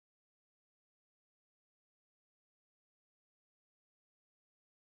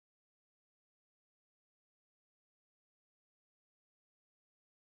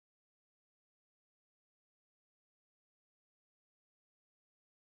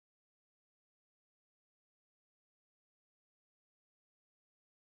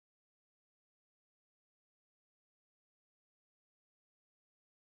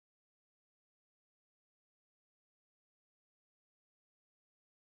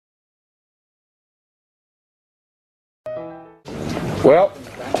Well,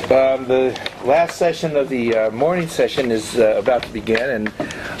 the last session of the morning session is about to begin, and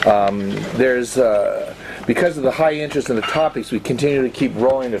there's because of the high interest in the topics, we continue to keep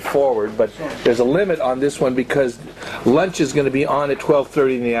rolling it forward, but there's a limit on this one because lunch is going to be on at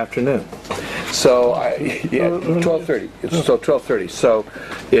 12:30 in the afternoon. So, 12:30. It's so 12:30. So,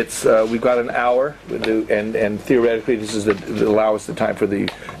 it's we've got an hour, and theoretically, this is to allow us the time for the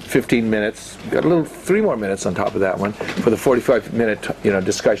 15 minutes. We've got a little 3 more minutes on top of that one for the 45-minute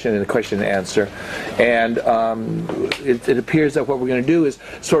discussion and the question and answer. And it appears that what we're going to do is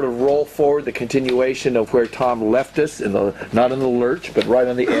sort of roll forward the continuation of where Tom left us, not in the lurch, but right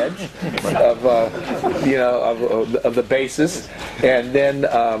on the edge of the basis. And then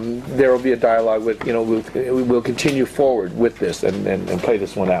there will be a dialogue with we'll continue forward with this and play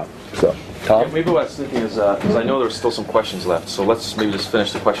this one out. So, Tom? Yeah, maybe what I was thinking is, because I know there's still some questions left, so let's maybe just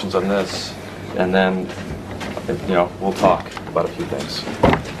finish the questions on this, and then, we'll talk about a few things.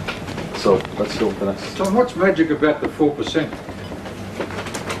 So, let's go with the next. Tom, what's magic about the 4%?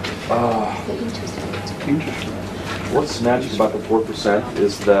 Interest rate. What's magic about the 4%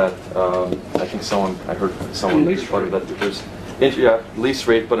 is that, I heard someone argue that there's, lease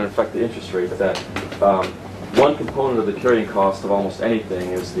rate, but in fact the interest rate, that one component of the carrying cost of almost anything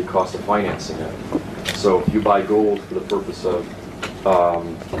is the cost of financing it. So if you buy gold for the purpose of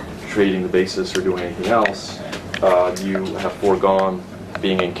trading the basis or doing anything else, you have foregone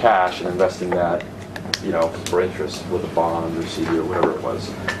being in cash and investing that, for interest with a bond or CD or whatever it was.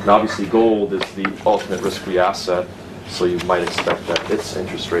 And obviously gold is the ultimate risk-free asset, so you might expect that its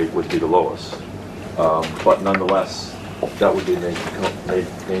interest rate would be the lowest. But nonetheless, that would be the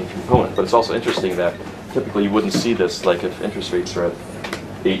main component. But it's also interesting that typically you wouldn't see this, like if interest rates are at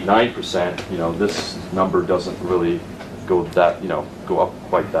 8-9%, this number doesn't really go up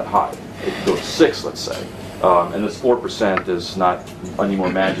quite that high. It could go to 6, let's say. And this 4% is not any more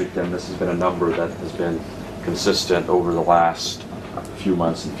magic than this has been a number that has been consistent over the last few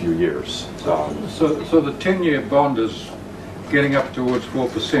months and few years. So the 10-year bond is getting up towards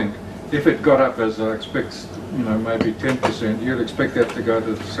 4%. If it got up, as I expect, maybe 10%, you'd expect that to go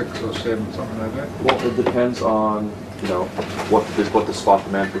to 6 or 7, something like that? Well, it depends on, what the spot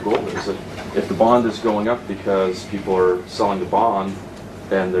demand for gold is. If the bond is going up because people are selling the bond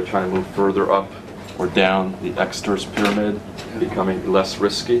and they're trying to move further up or down the Exter's pyramid, becoming less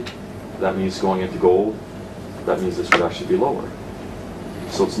risky, that means going into gold. That means this would actually be lower.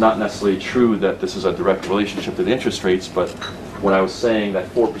 So it's not necessarily true that this is a direct relationship to the interest rates, but when I was saying that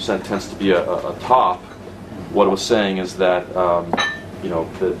 4% tends to be a top, what I was saying is that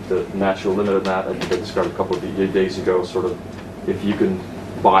the natural limit of that, I think I described a couple of days ago, sort of if you can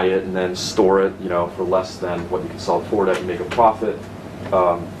buy it and then store it, for less than what you can sell it for, that you make a profit.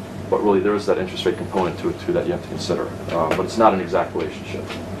 But really, there is that interest rate component to it too that you have to consider. But it's not an exact relationship.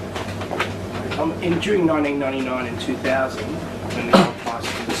 During 1999 and 2000, when the gold price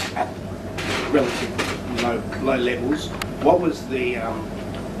was at relatively low levels, what was the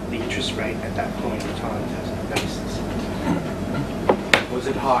interest rate at that point in time as a basis? Was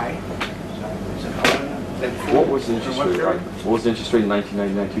it high? Was it higher? What was the interest rate? What was the interest rate in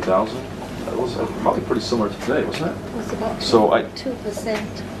 1999, 2000? That was probably pretty similar to today, wasn't it? It was about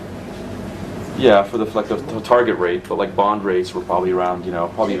 2%. Yeah, for the target rate, but like bond rates were probably around,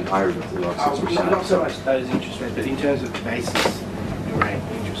 probably even higher than 6%. Not so much those interest rates, but in terms of the basis,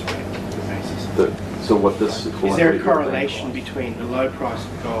 interest rate, the basis. So what this is there a correlation between the low price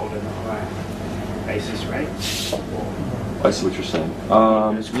of gold and the high basis rate? I see what you're saying.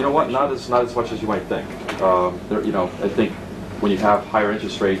 You know what? Not as much as you might think. I think when you have higher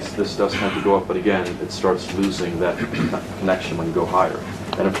interest rates, this does tend to go up, but again, it starts losing that connection when you go higher.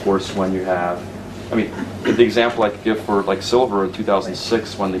 And of course, when you have, the example I could give for like silver in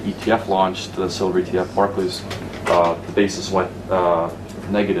 2006, when the ETF launched, the silver ETF Barclays, the basis went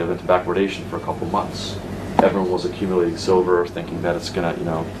negative into backwardation for a couple months. Everyone was accumulating silver, thinking that it's gonna,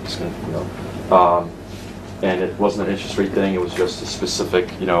 and it wasn't an interest rate thing. It was just a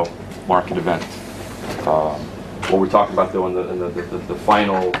specific, market event. What we're talking about, though, in the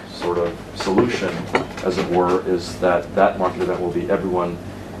final sort of solution, as it were, is that market event will be everyone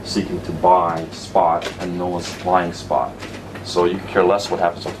seeking to buy spot and no one's buying spot. So you can care less what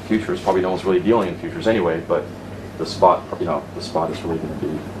happens with the futures. Probably no one's really dealing in futures anyway, but the spot is really going to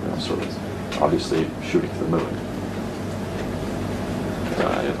be sort of obviously shooting to the moon.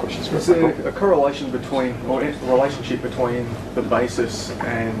 Any other questions? Is there a correlation between, or a relationship between the basis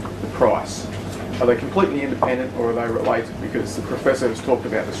and the price? Are they completely independent or are they related? Because the professor has talked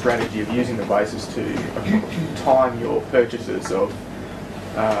about the strategy of using the basis to time your purchases of,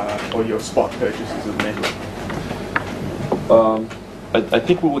 or your spot purchases of metal. I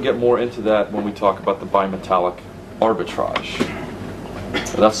think we will get more into that when we talk about the bimetallic arbitrage.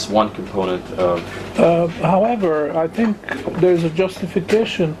 That's one component of... However, I think there's a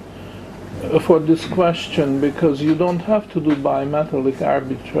justification for this question, because you don't have to do bimetallic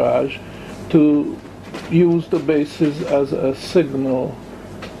arbitrage to use the basis as a signal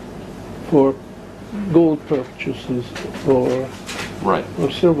for gold purchases or Right.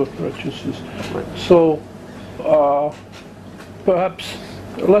 silver purchases. Right. So perhaps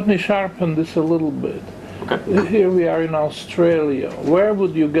let me sharpen this a little bit. Okay. Here we are in Australia. Where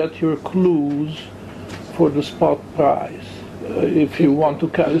would you get your clues for the spot price if you want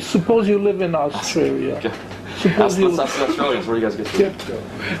to? Suppose you live in Australia. Okay. Suppose you. That's the Australians. Where do you guys get to?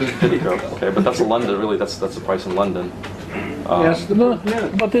 Pimlico. Okay, but that's a London. Really, that's the price in London. Yes, no,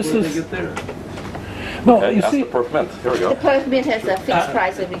 but this is. No, Okay, you that's see. the Perth Mint. Here we The go. Perth Mint has a fixed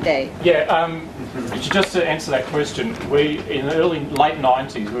price every day. Yeah, just to answer that question, we in the late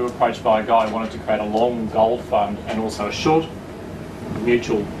 90s we were approached by a guy who wanted to create a long gold fund and also a short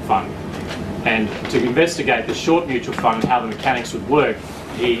mutual fund. And to investigate the short mutual fund and how the mechanics would work,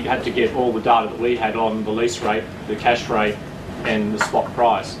 he had to get all the data that we had on the lease rate, the cash rate, and the spot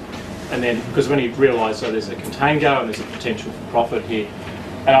price. And then, because when he realised, there's a contango and there's a potential for profit here.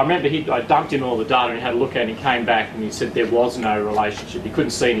 And I remember I dumped in all the data and he had a look at it and he came back and he said there was no relationship. He couldn't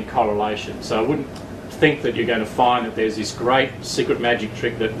see any correlation. So I wouldn't think that you're going to find that there's this great secret magic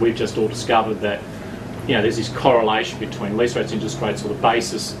trick that we've just all discovered that, there's this correlation between lease rates, interest rates, or the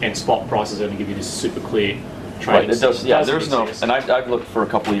basis and spot prices going to give you this super clear trading. Right. It does. Yeah. Doesn't There's no. exist. And I've looked for a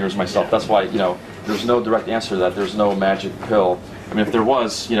couple of years myself. That's why there's no direct answer to that. There's no magic pill. I mean, if there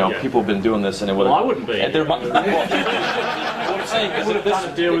was, people have been doing this, and it would. Well, I wouldn't be. And there might. What I'm saying I is would if have done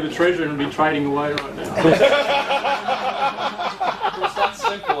a deal with the treasurer and be trading away right now. it was that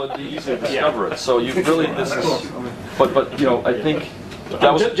simple, it'd be easy to discover it. So you really, this is. But I think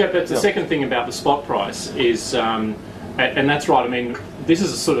that was. Jeff, that's the second thing about the spot price is, and that's right. I mean, this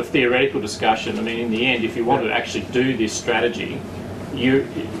is a sort of theoretical discussion. I mean, in the end, if you want to actually do this strategy,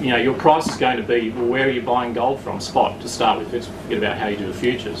 your price is going to be, well, where are you buying gold from? Spot to start with. Let's forget about how you do the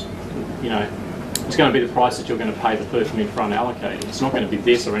futures. It's going to be the price that you're going to pay the Perth Mint for unallocated. It's not going to be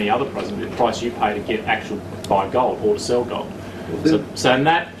this or any other price. It's going to be the price you pay to get actual buy gold or to sell gold. So and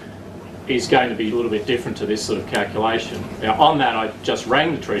that is going to be a little bit different to this sort of calculation. Now, on that, I just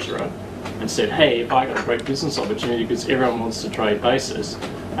rang the treasurer and said, hey, if I got a great business opportunity because everyone wants to trade basis,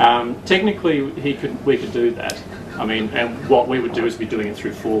 technically we could do that. I mean, and what we would do is be doing it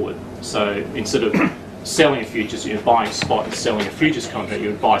through forward. So instead of selling a futures, you're buying spot and selling a futures contract,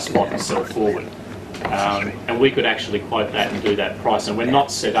 you would buy spot and sell forward. And we could actually quote that and do that price. And we're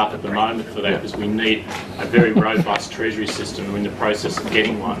not set up at the moment for that because we need a very robust treasury system. We're in the process of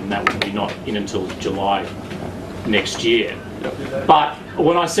getting one, and that will be not in until July next year. But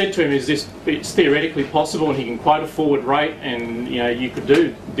when I said to him, it's theoretically possible and he can quote a forward rate and you could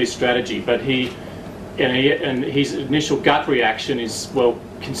do this strategy, but and his initial gut reaction is, well,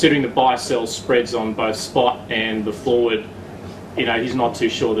 considering the buy-sell spreads on both spot and the forward, he's not too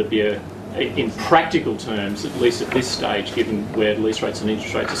sure there'd be in practical terms, at least at this stage, given where lease rates and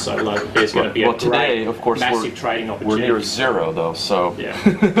interest rates are so low, there's going to be a today, of course, massive trading opportunity. We're near zero, though, so... Yeah.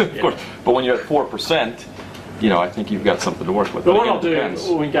 Of course. But when you're at 4%, I think you've got something to work with. But what again, I'll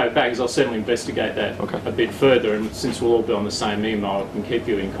do when we go back is I'll certainly investigate that a bit further, and since we'll all be on the same email, I can keep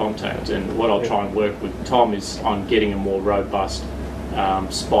you in contact. And what I'll try and work with Tom is on getting a more robust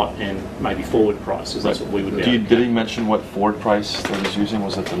spot and maybe forward price, because that's what we would be able to Did he mention what forward price that he's using?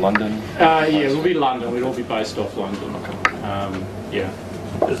 Was it the London? Yeah, it'll be London. We'd all be based off London. Okay. Yeah.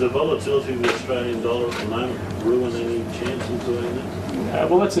 Does the volatility of the Australian dollar at the moment ruin any chance of doing that?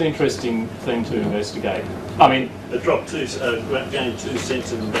 Well, that's an interesting thing to investigate. I mean, It dropped gained 2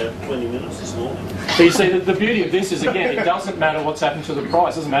 cents in about 20 minutes this morning. so you see, the beauty of this is, again, it doesn't matter what's happened to the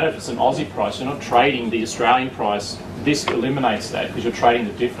price. It doesn't matter if it's an Aussie price. You're not trading the Australian price. This eliminates that because you're trading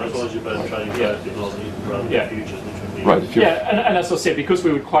the difference. Otherwise you're both trading both in Aussie rather than futures, which would be... Right. If you're, Yeah, and as I said, because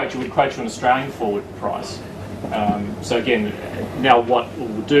we would quote you an Australian forward price. So again, now what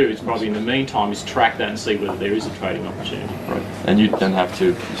we'll do is probably in the meantime is track that and see whether there is a trading opportunity. Right. And you then have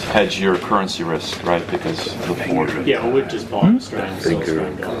to hedge your currency risk, right? Because the forward. Yeah, or we'd just buy Australian, sell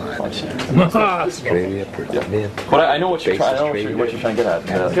Australian gold. Australia, Mint. But I know what you're trying. I know what you're trying to get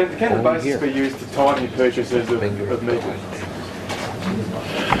at. Can the basis be used to time your purchases of metals?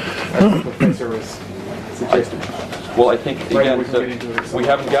 As the professor has suggested. Well, I think again we can get into it we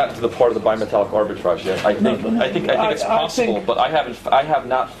haven't gotten to the part of the bimetallic arbitrage yet. I think it's possible, but I have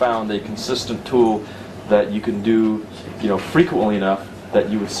not found a consistent tool that you can do, frequently enough that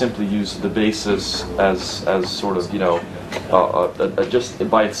you would simply use the basis as sort of just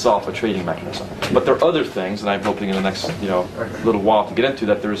by itself a trading mechanism. But there are other things, and I'm hoping in the next little while to get into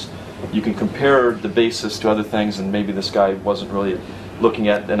that. You can compare the basis to other things, and maybe this guy wasn't really looking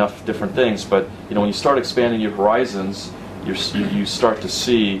at enough different things. But when you start expanding your horizons, you start to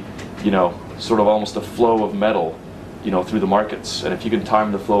see sort of almost a flow of metal through the markets. And if you can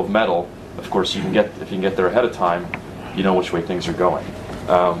time the flow of metal, of course if you can get there ahead of time, you know which way things are going.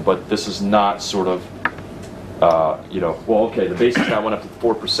 But this is not sort of well, okay, the basis now went up to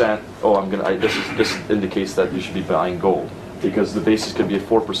 4%. Oh, this indicates that you should be buying gold, because the basis could be at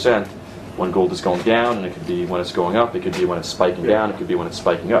 4% when gold is going down, and it could be when it's going up, it could be when it's spiking down, it could be when it's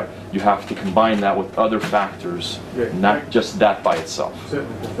spiking up. You have to combine that with other factors, not just that by itself.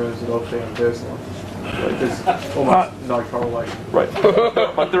 Certainly prefers it obviously on personally. There's almost no correlation. Right.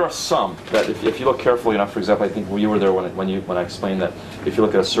 But there are some that if you look carefully enough, for example, I think you were there when I explained that if you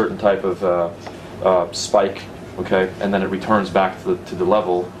look at a certain type of spike, okay, and then it returns back to the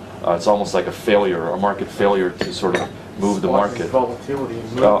level, it's almost like a failure, a market failure to sort of move the market. Volatility.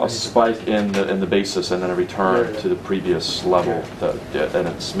 A spike in the basis and then a return to the previous level, and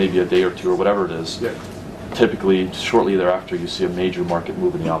it's maybe a day or two or whatever it is. Yeah. Typically, shortly thereafter, you see a major market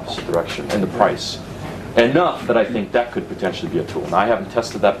move in the opposite direction in the price. Enough that I think that could potentially be a tool. Now, I haven't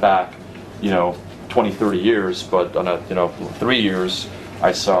tested that back, 20, 30 years, but on 3 years,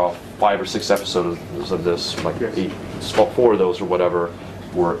 I saw 5 or 6 episodes of this, like 4 of those or whatever,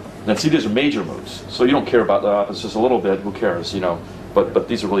 and see, these are major moves. So you don't care about it's just a little bit. Who cares, But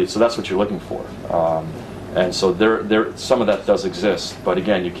these are really, so that's what you're looking for. And so there some of that does exist, but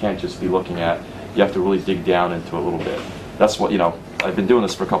again, you can't just be looking at. You have to really dig down into it a little bit. That's what I've been doing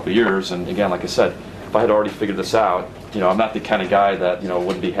this for a couple of years, and again, like I said, if I had already figured this out, I'm not the kind of guy that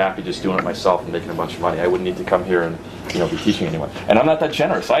wouldn't be happy just doing it myself and making a bunch of money. I wouldn't need to come here and be teaching anyone. And I'm not that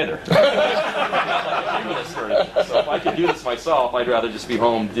generous either. So if I could do this myself, I'd rather just be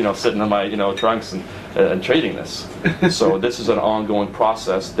home, sitting in my trunks and trading this. So this is an ongoing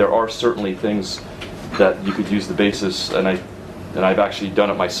process. There are certainly things that you could use the basis, and I've actually done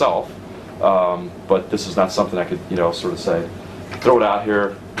it myself. But this is not something I could sort of say, throw it out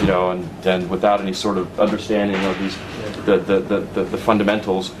here, and without any sort of understanding of these the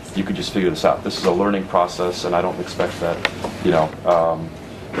fundamentals, you could just figure this out. This is a learning process, and I don't expect that.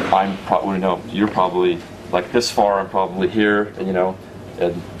 You're probably like this far. I'm probably here, and you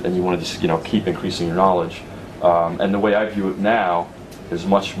want to just keep increasing your knowledge. And the way I view it now is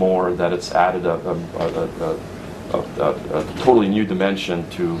much more that it's added a totally new dimension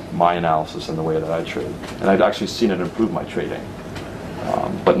to my analysis and the way that I trade. And I've actually seen it improve my trading.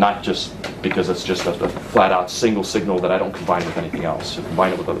 But not just because it's just a flat-out single signal that I don't combine with anything else. You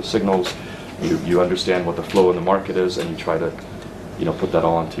combine it with other signals, you understand what the flow in the market is, and you try to put that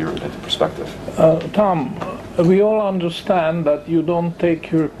all into perspective. Tom, we all understand that you don't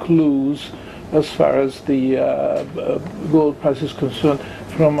take your clues as far as the gold price is concerned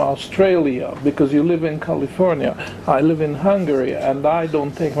from Australia, because you live in California. I live in Hungary, and I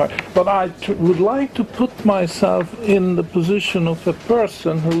don't take my... But I would like to put myself in the position of a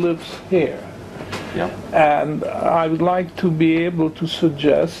person who lives here. Yeah. And I would like to be able to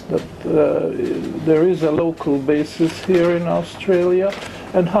suggest that there is a local basis here in Australia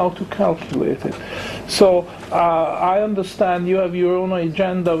and how to calculate it. So I understand you have your own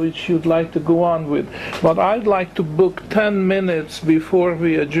agenda which you'd like to go on with, but I'd like to book 10 minutes before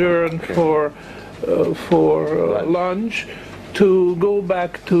we adjourn for lunch to go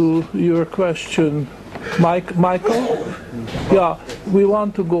back to your question. Michael? Yeah, we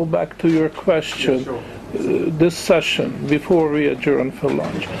want to go back to your question this session before we adjourn for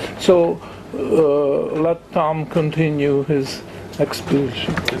lunch. So let Tom continue his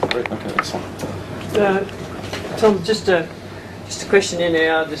exposition. Great. Okay, excellent. Tom, just a question. In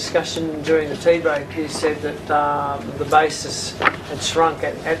our discussion during the tea break, you said that the basis had shrunk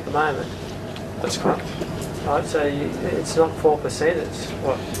at the moment. That's correct. Right, so it's not 4%, it's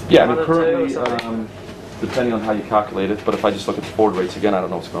what? Yeah, 1 or 2 or currently, something? depending on how you calculate it, but if I just look at the forward rates again, I don't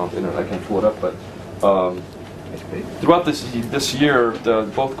know what's going on with the internet, I can't pull it up, but throughout this year,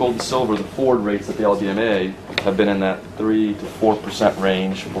 both gold and silver, the forward rates at the LBMA have been in that 3 to 4%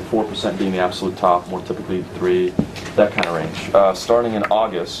 range, with 4% being the absolute top, more typically 3, that kind of range. Starting in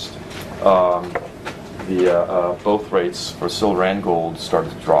August, both rates for silver and gold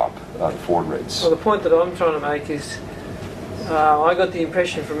started to drop, the forward rates. Well, the point that I'm trying to make is I got the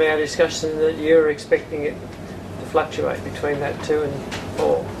impression from our discussion that you're expecting it to fluctuate between that 2 and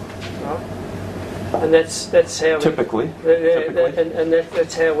 4, right? And that's how Typically. that's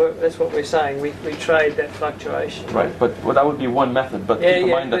what we're saying. We trade that fluctuation. Right, but that would be one method. But keep in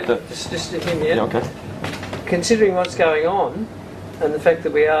mind that just hear me out. okay. considering what's going on and the fact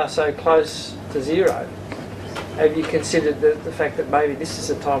that we are so close to zero, have you considered the fact that maybe this is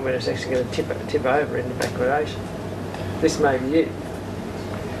a time when it's actually going to tip over into backwardation? This may be it.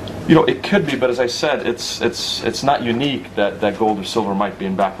 You know, it could be, but as I said, it's not unique that gold or silver might be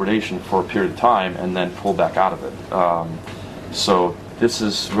in backwardation for a period of time and then pull back out of it. So this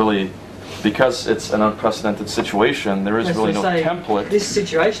is really, because it's an unprecedented situation, there is As really we no say, template. This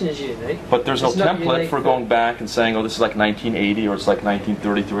situation is unique. But there's no It's not template unique for going back and saying, oh, this is like 1980 or it's like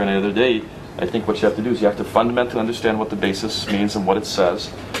 1933 or any other date. I think what you have to do is you have to fundamentally understand what the basis means and what it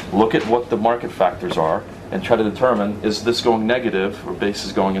says, look at what the market factors are, and try to determine, is this going negative or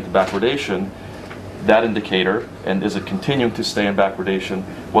basis going into backwardation, that indicator, and is it continuing to stay in backwardation,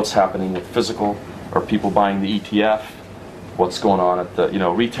 what's happening with physical, are people buying the ETF, what's going on at the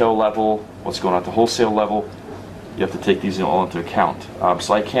retail level, what's going on at the wholesale level. You have to take these all into account.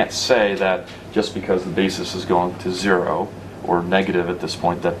 So I can't say that just because the basis is going to zero or negative at this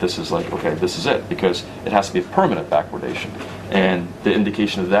point that this is like, okay, this is it, because it has to be a permanent backwardation. And the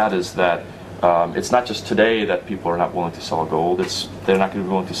indication of that is that it's not just today that people are not willing to sell gold, they're not going to be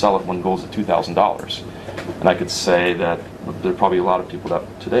willing to sell it when gold's at $2,000. And I could say that there are probably a lot of people that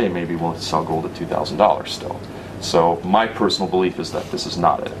today may be willing to sell gold at $2,000 still. So my personal belief is that this is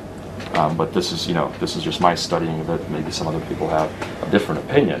not it. But this is just my studying of it. Maybe some other people have a different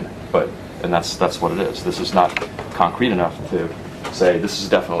opinion, and that's what it is. This is not concrete enough to say this is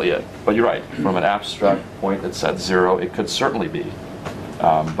definitely it. But you're right. From an abstract point that's at zero, it could certainly be.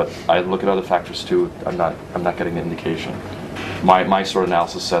 But I look at other factors too. I'm not getting an indication. My sort of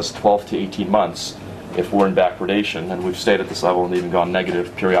analysis says 12 to 18 months. If we're in backwardation and we've stayed at this level and even gone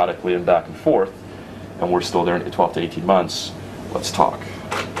negative periodically and back and forth, and we're still there in 12 to 18 months, let's talk.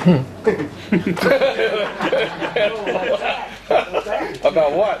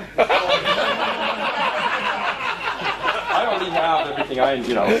 About what? I already have everything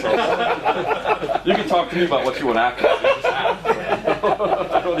so you can talk to me about what you want to act about. Just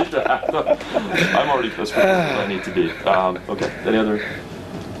act. I don't need to act. I'm already as where I need to be. Okay, any other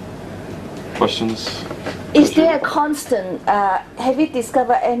questions? Is there a constant, have you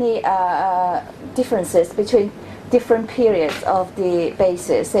discovered any differences between different periods of the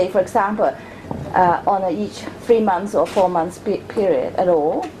basis? Say, for example, on each 3 months or 4 months period at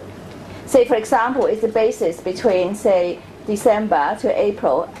all? Say, for example, is the basis between, say, December to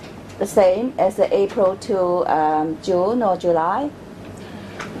April the same as the April to June or July?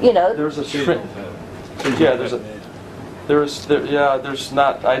 There's a shrink. Yeah, there's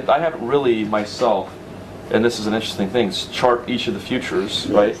not. I haven't really myself, and this is an interesting thing. Chart each of the futures,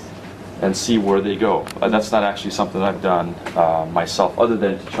 right, and see where they go. That's not actually something that I've done myself, other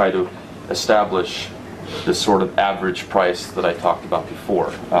than to try to establish this sort of average price that I talked about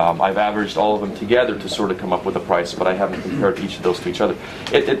before. I've averaged all of them together to sort of come up with a price, but I haven't compared each of those to each other.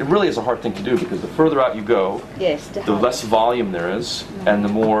 It really is a hard thing to do, because the further out you go, the less volume there is, and the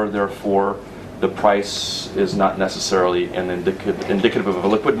more, therefore, the price is not necessarily indicative of a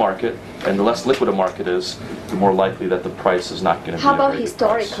liquid market, and the less liquid a market is, the more likely that the price is not going to be. How about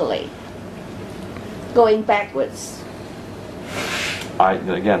historically? Going backwards? I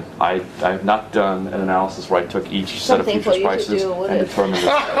have not done an analysis where I took each set of futures prices and determined it.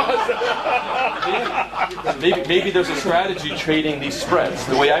 Maybe there's a strategy trading these spreads.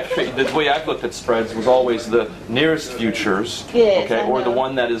 The way I've looked at spreads was always the nearest futures, or the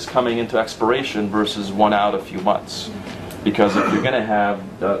one that is coming into expiration versus one out a few months. Because if you're going to have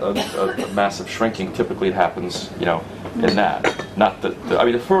a massive shrinking, typically it happens, in that. Not that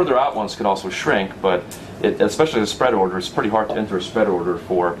the further out ones can also shrink, but especially the spread order, it's pretty hard to enter a spread order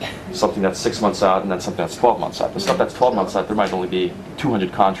for something that's 6 months out and then something that's 12 months out. The stuff that's 12 months out, there might only be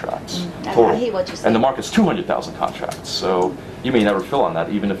 200 contracts total, I hear what you're saying. and the market's 200,000 contracts. So you may never fill on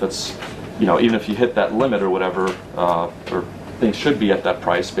that, even if it's, even if you hit that limit or whatever, or things should be at that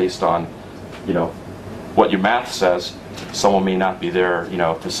price based on, what your math says. Someone may not be there,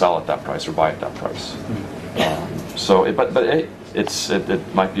 to sell at that price or buy at that price.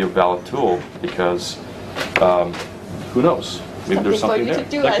 It might be a valid tool, because who knows? Maybe there's something there.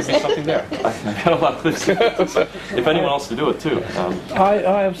 There could be something there. I've got a lot of things to do, so if anyone else to do it too.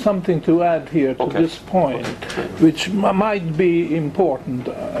 I have something to add here to this point, which might be important.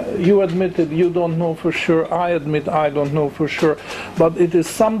 You admitted you don't know for sure. I admit I don't know for sure, but it is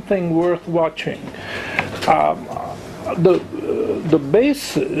something worth watching. The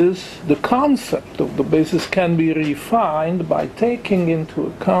basis, the concept of the basis can be refined by taking into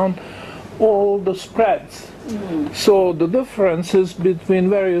account all the spreads. So the differences between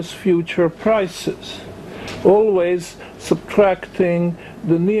various future prices, always subtracting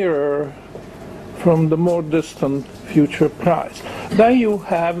the nearer from the more distant future price. Then you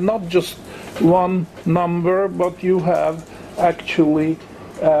have not just one number, but you have actually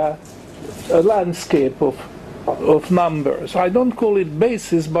a landscape of numbers. I don't call it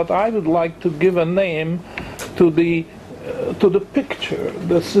basis, but I would like to give a name to the picture.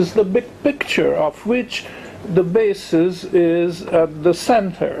 This is the big picture of which the basis is at the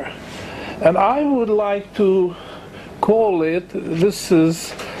center. And I would like to call it,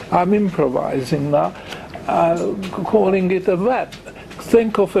 I'm improvising now, calling it a web.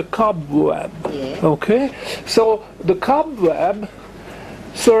 Think of a cobweb, okay? So the cobweb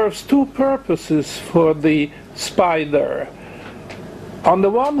serves two purposes for the spider. On the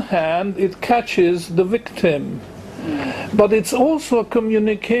one hand, it catches the victim, but it's also a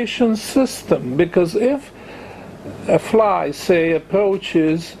communication system, because if a fly, say,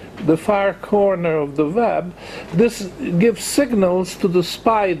 approaches the far corner of the web, this gives signals to the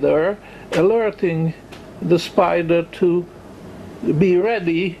spider, alerting the spider to be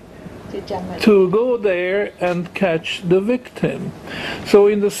ready to go there and catch the victim. So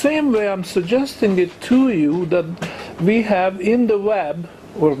in the same way, I'm suggesting it to you that we have in the web,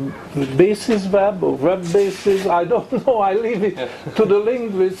 or basis web, or web basis, I don't know, I leave it to the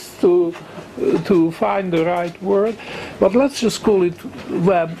linguists to find the right word, but let's just call it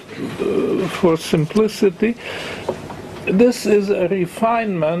web for simplicity. This is a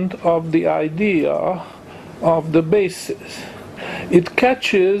refinement of the idea of the basis. It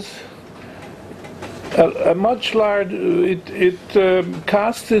catches a much larger, it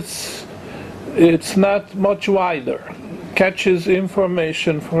casts its net much wider, catches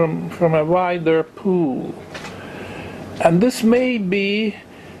information from a wider pool. And this may be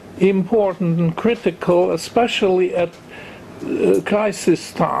important and critical, especially at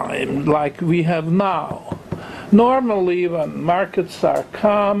crisis time like we have now. Normally, when markets are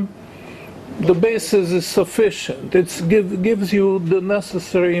calm, the basis is sufficient. It gives you the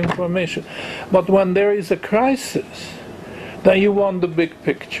necessary information. But when there is a crisis, then you want the big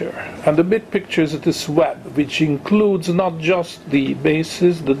picture. And the big picture is this web, which includes not just the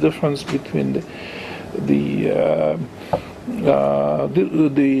basis, the difference between the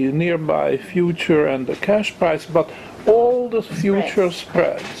nearby future and the cash price, but all the future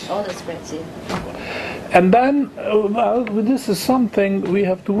spreads. All the spreads, yeah. And then, well, this is something we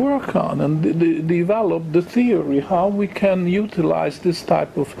have to work on and develop the theory, how we can utilize this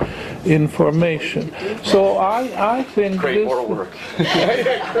type of information. So I think Great, more work.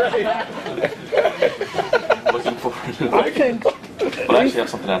 Looking forward to it. I think But I actually have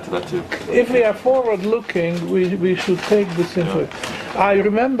something to add to that too. if we are forward-looking, we should take this into. I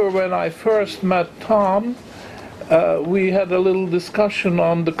remember when I first met Tom, we had a little discussion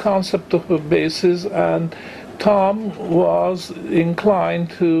on the concept of a basis, and Tom was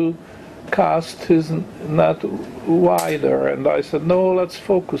inclined to cast his net wider, and I said, no, let's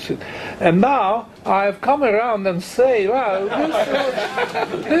focus it. And now I've come around and say, well,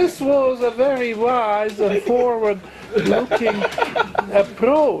 this was a very wise and forward-looking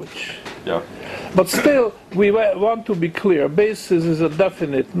approach. Yeah. But still, we want to be clear. Basis is a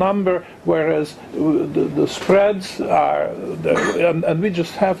definite number, whereas the spreads are, and we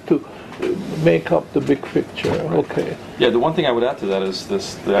just have to make up the big picture. Okay. Yeah, the one thing I would add to that is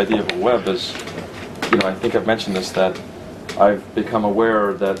the idea of a web is, I think I've mentioned this, that I've become aware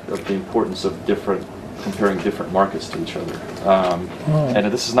of the importance of comparing different markets to each other.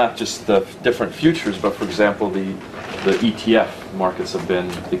 And this is not just the different futures, but for example, the ETF markets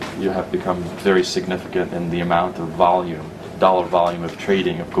have become very significant in the amount of dollar volume of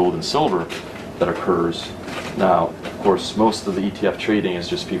trading of gold and silver that occurs. Now, of course, most of the ETF trading is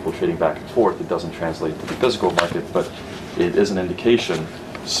just people trading back and forth. It doesn't translate to the physical market, but it is an indication.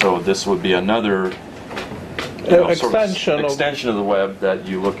 So this would be another extension of the web that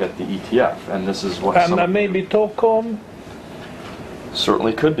you look at the ETF, and this is what. And maybe Tocom.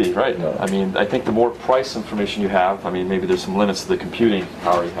 Certainly could be, right. Yeah. I mean, I think the more price information you have, maybe there's some limits to the computing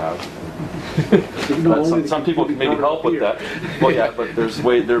power you have. Some people can maybe help with that. Well, yeah, but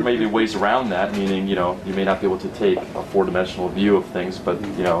there may be ways around that, meaning, you may not be able to take a four-dimensional view of things, but,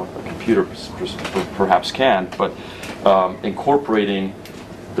 a computer perhaps can. But incorporating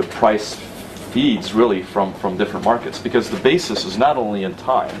the price feeds, really, from different markets, because the basis is not only in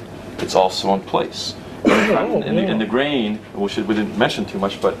time, it's also in place. In the grain, we didn't mention too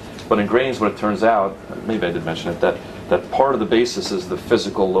much, but in grains, what it turns out, maybe I did mention it, that part of the basis is the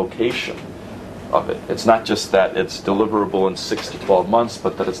physical location of it. It's not just that it's deliverable in 6 to 12 months,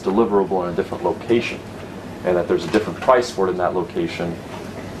 but that it's deliverable in a different location, and that there's a different price for it in that location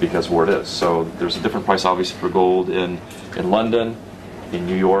because where it is. So there's a different price, obviously, for gold in London, in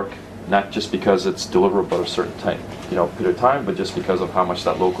New York, not just because it's deliverable at a certain time, period of time, but just because of how much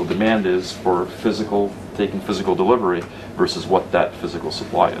that local demand is for taking physical delivery versus what that physical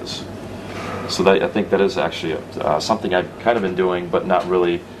supply is. So I think that is actually something I've kind of been doing, but not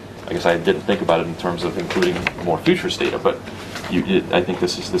really. I guess I didn't think about it in terms of including more futures data, but I think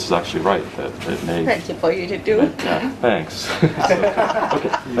this is actually right. That it may. Plenty for you to do. Yeah, thanks. Okay,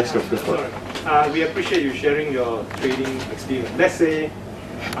 let's go for it. We appreciate you sharing your trading experience. Let's say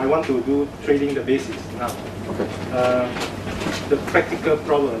I want to do trading the basis now. Okay. The practical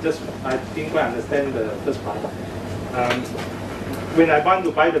problem, I think I understand the first part. When I want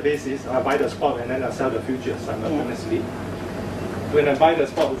to buy the basis, I buy the spot and then I sell the futures simultaneously. When I buy the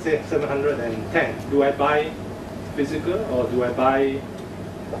spot, let's say 710, do I buy physical or do I buy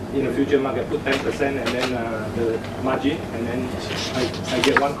in the future market, put 10% and then the margin, and then I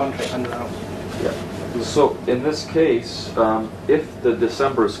get one contract 100 ounce? Yeah. So in this case, if the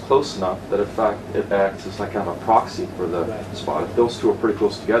December is close enough that in fact it acts as like kind of a proxy for the spot, if those two are pretty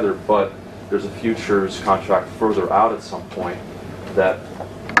close together, but there's a futures contract further out at some point that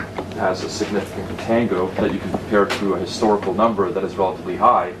has a significant contango that you can compare to a historical number that is relatively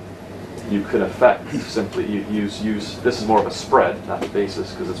high, you could affect simply use this is more of a spread, not the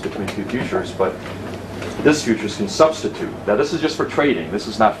basis, because it's between two futures, but this futures can substitute. Now this is just for trading. This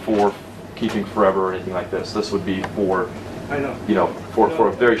is not for keeping forever or anything like this. This would be for, I know. For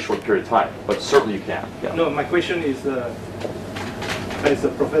a very short period of time, but certainly you can. Yeah. No, my question is, as the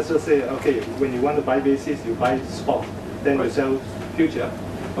professor said, okay, when you want to buy basis, you buy spot, then you sell future.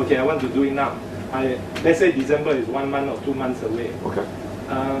 Okay, I want to do it now. Let's say December is 1 month or 2 months away. Okay.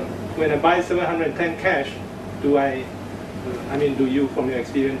 When I buy 710 cash, do you, from your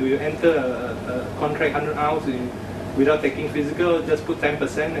experience, do you enter a contract 100 ounce without taking physical, just put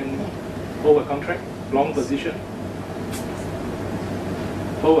 10% and hold a contract, long position?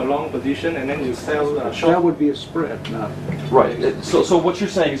 Hold a long position and then you sell short? That would be a spread, not... Right. So what you're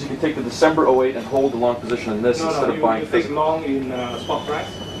saying is you can take the December 08 and hold the long position in this instead of buying physical. No, you take long in spot price?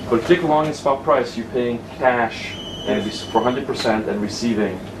 But if you take long in spot price, you're paying cash and for 100% and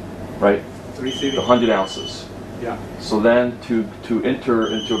receiving, right? Receiving. The 100 ounces. Yeah. So then to enter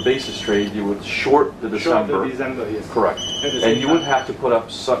into a basis trade, you would short the December. Short the December, yes. Correct. And you would have to put up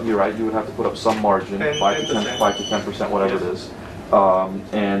some, you're right, you would have to put up some margin, 5 to 10%, whatever it is.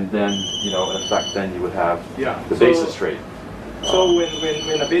 And then, in effect, then you would have the basis trade. So when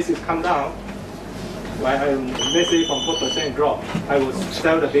the basis come down, let's say from 4% drop, I will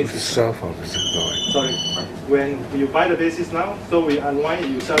sell the basis. The cell phone is going. Sorry. When you buy the basis now, so we unwind,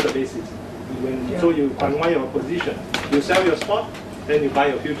 you sell the basis. So you unwind your position. You sell your spot, then you buy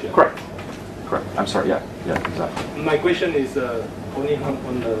your future. Correct. I'm sorry, yeah, exactly. My question is only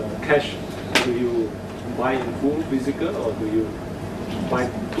on the cash. Do you buy in full physical or do you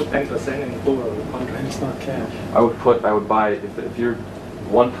put 10% and hold a contract? It's not cash. I would buy, if you're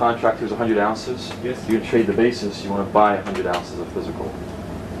one contract is 100 ounces, yes. You can trade the basis, you want to buy 100 ounces of physical.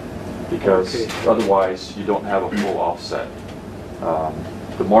 Because otherwise you don't have a full offset.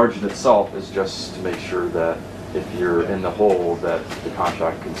 The margin itself is just to make sure that if you're in the hole that the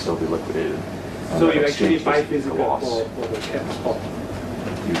contract can still be liquidated. So you actually buy physical for the cap spot?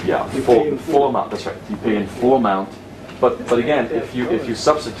 Full amount, that's right. You pay in full amount. But again, if you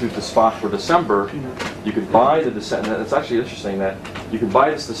substitute the spot for December, you could buy the December. It's actually interesting that you could buy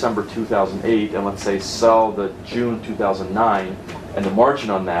this December 2008 and let's say sell the June 2009, and the margin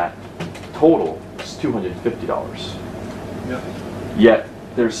on that total is $250. Yeah. Yet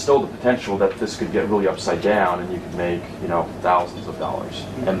there's still the potential that this could get really upside down and you could make thousands of dollars.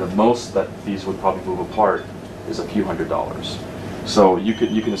 And the most that these would probably move apart is a few $100s. So you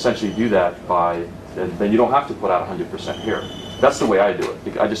can essentially do that by. And then you don't have to put out 100% here. That's the way I do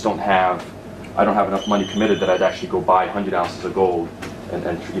it. I just don't have enough money committed that I'd actually go buy 100 ounces of gold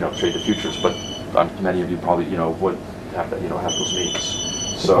and trade the futures. But many of you probably would have that have those needs.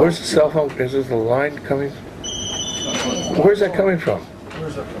 So where's the cell phone? Is this the line coming? Where's that coming from?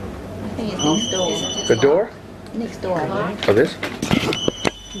 Where's that coming from? I think it's next door. The door? Next door, I think. Oh, this?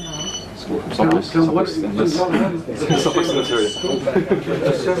 someplace in this area.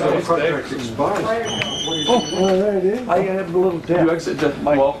 There it is. I have a little dip. You exit the,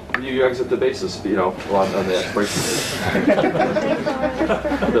 you exit the basis, on the expiration.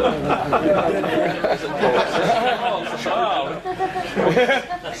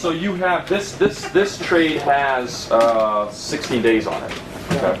 So you have this trade has 16 days on it.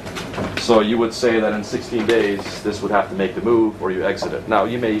 Okay. So you would say that in 16 days this would have to make the move, or you exit it. Now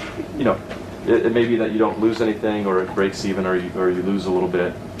you may, it may be that you don't lose anything, or it breaks even, or you lose a little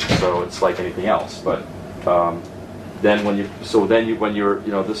bit. So it's like anything else. But then when you're,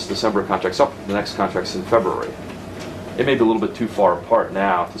 this December contract's up, the next contract's in February. It may be a little bit too far apart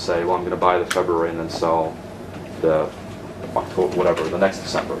now to say, well, I'm going to buy the February and then sell the October, whatever, the next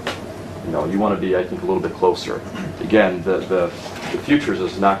December. You want to be, I think, a little bit closer. Again, the futures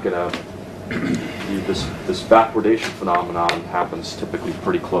is not going to. This backwardation phenomenon happens typically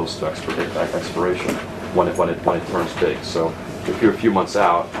pretty close to expiration when it turns big. So if you're a few months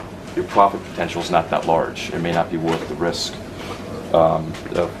out, your profit potential is not that large. It may not be worth the risk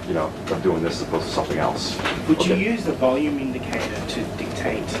of doing this as opposed to something else. Would you use the volume indicator to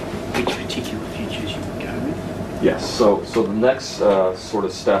dictate which particular futures you would go with? Yes. So the next sort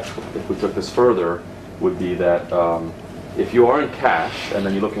of step, if we took this further, would be that if you are in cash and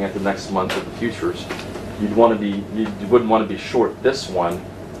then you're looking at the next month of the futures, you wouldn't want to be short this one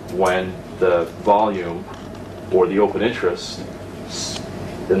when the volume or the open interest,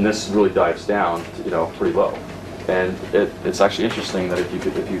 then this really dives down to, pretty low. And it's actually interesting that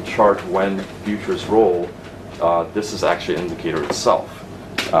if you chart when futures roll, this is actually an indicator itself.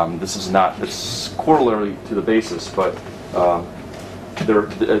 It's corollary to the basis, but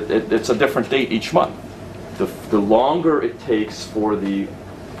it's a different date each month. The longer it takes for the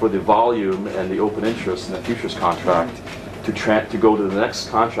volume and the open interest in the futures contract to go to the next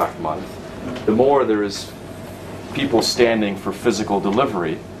contract month, the more there is people standing for physical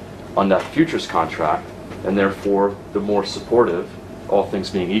delivery on that futures contract, and therefore the more supportive, all things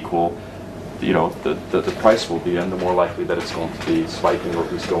being equal, the price will be, and the more likely that it's going to be spiking or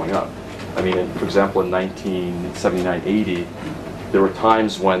at least going up. I mean, for example, in 1979-80, there were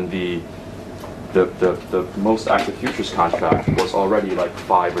times when the most active futures contract was already like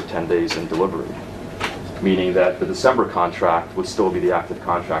 5 or 10 days in delivery, meaning that the December contract would still be the active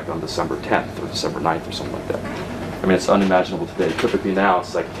contract on December 10th or December 9th or something like that. I mean, it's unimaginable today. Typically now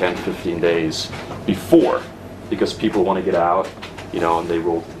it's like 10, 15 days before, because people want to get out, and they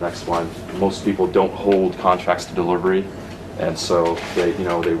roll to the next one. Most people don't hold contracts to delivery, and so they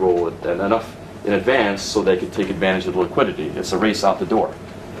roll it enough in advance so they can take advantage of the liquidity. It's a race out the door.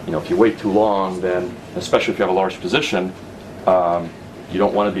 If you wait too long, then, especially if you have a large position, you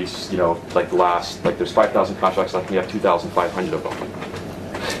don't want to be, like there's 5,000 contracts, like we have 2,500 of them.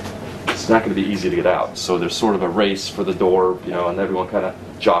 It's not going to be easy to get out. So there's sort of a race for the door, and everyone kind of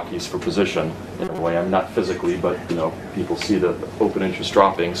jockeys for position in a way. I'm not physically, but, people see the open interest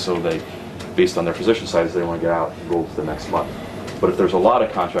dropping, so they, based on their position sizes, they want to get out and roll to the next month. But if there's a lot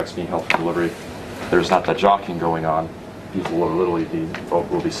of contracts being held for delivery, there's not that jockeying going on. People will literally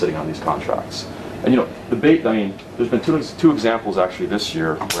will be sitting on these contracts. And there's been two examples actually this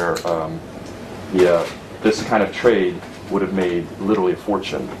year where this kind of trade would have made literally a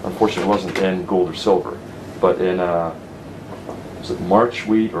fortune. Unfortunately, it wasn't in gold or silver, but in was it March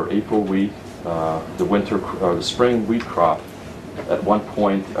wheat or April wheat? The spring wheat crop at one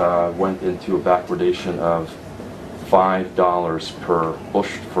point went into a backwardation of $5 per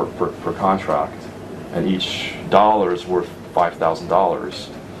bushel per contract. And each dollar is worth $5,000,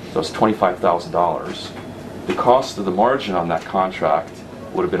 so it's $25,000. The cost of the margin on that contract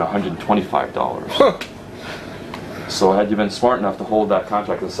would have been $125. So had you been smart enough to hold that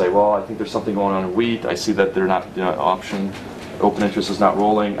contract and say, well, I think there's something going on in wheat, I see that they're not option, open interest is not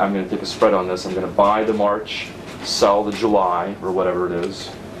rolling, I'm going to take a spread on this, I'm going to buy the March, sell the July, or whatever it is,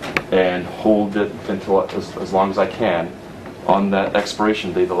 and hold it until as long as I can. On that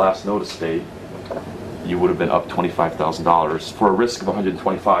expiration date, the last notice date, you would have been up $25,000 for a risk of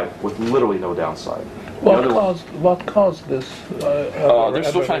 $125 with literally no downside. What caused this? They're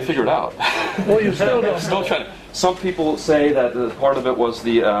still trying to figure it out. Well, you still don't. Still trying. Some people say that part of it was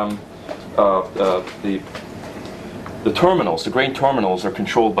the terminals. The grain terminals are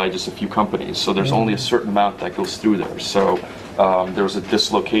controlled by just a few companies, so there's only a certain amount that goes through there. So there was a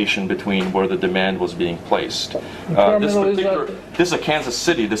dislocation between where the demand was being placed. This is a Kansas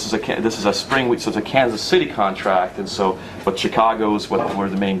City. This is a spring wheat, so it's a Kansas City contract, and so but Chicago's where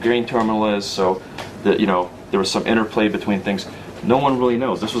the main grain terminal is. So there was some interplay between things. No one really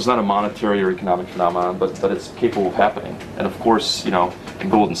knows. This was not a monetary or economic phenomenon, but it's capable of happening. And of course, in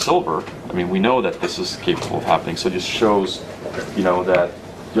gold and silver, I mean, we know that this is capable of happening. So it just shows, that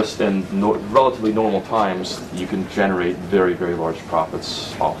just in relatively normal times, you can generate very, very large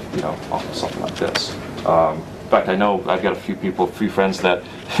profits off of something like this. In fact, I know I've got a few friends that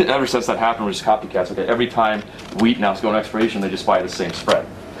ever since that happened, we're just copycats. Okay, every time wheat now is going to expiration, they just buy the same spread.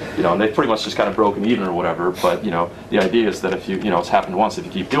 And they've pretty much just kind of broken even or whatever. But the idea is that if it's happened once, if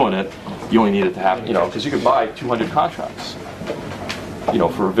you keep doing it, you only need it to happen. Because you can buy 200 contracts. you know,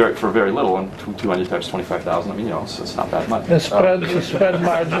 for very little, and 200 times 25,000. I mean, you know, it's not that much. The spread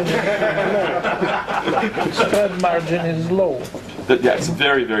margin is low. Spread margin is low. Yeah, it's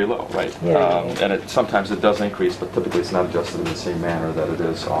very low, right? Very low. And sometimes it does increase, but typically it's not adjusted in the same manner that it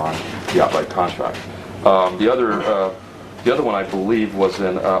is on the outright contract. The other one I believe was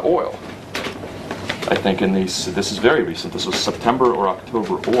in oil. I think in these, this is very recent. This was September or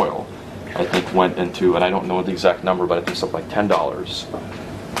October oil. I think went into, and I don't know the exact number, but I think something like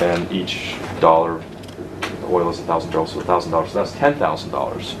 $10, and each dollar oil is $1,000, so $1,000. So that's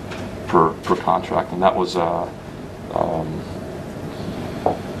 $10,000 per contract, and that was I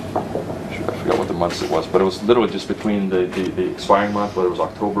forgot what the months it was, but it was literally just between the expiring month, whether it was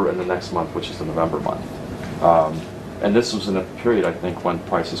October, and the next month, which is the November month. And this was in a period, I think, when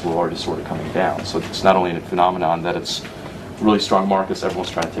prices were already sort of coming down. So it's not only a phenomenon that it's really strong markets,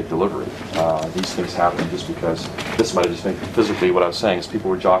 everyone's trying to take delivery. These things happen just because, this might have just been physically what I was saying, is people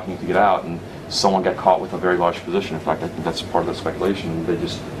were jockeying to get out, and someone got caught with a very large position. In fact, I think that's part of the speculation. They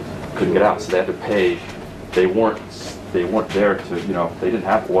just couldn't get out, so they had to pay. They weren't there to, you know, they didn't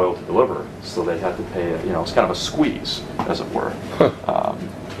have oil to deliver, so they had to pay, you know, it's kind of a squeeze, as it were.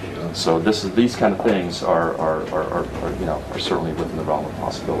 So these kind of things are you know, are certainly within the realm of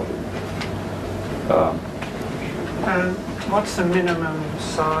possibility. What's the minimum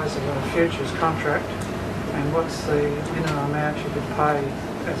size of a futures contract, and what's the minimum amount you could pay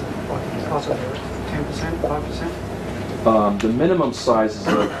as a deposit? 10%, 5%? The minimum sizes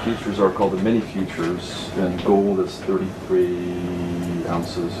of futures are called the mini futures, and gold is 33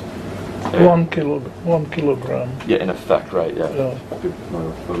 ounces. And 1 kilogram. Yeah, in effect, right? Yeah. Good,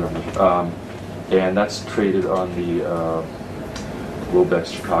 and that's traded on the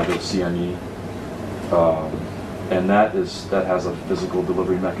Globex Chicago CME, and that has a physical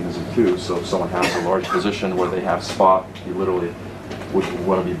delivery mechanism too. So if someone has a large position where they have spot, you literally would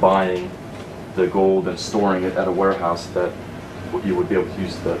want to be buying the gold and storing it at a warehouse, that you would be able to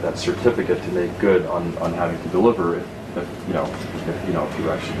use that certificate to make good on having to deliver it. If you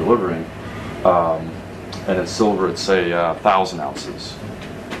were actually delivering, and in silver it's say 1,000 ounces,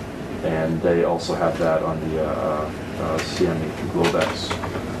 and they also have that on the CME Globex.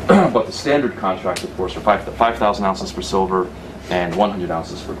 But the standard contract, of course, are 5,000 ounces for silver and 100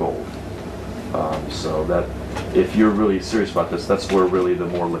 ounces for gold. So that if you're really serious about this, that's where really the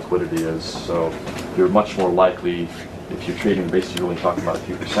more liquidity is. So you're much more likely, if you're trading, basically really talking about a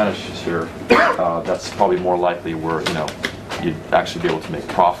few percentages here, that's probably more likely where, you know, you'd actually be able to make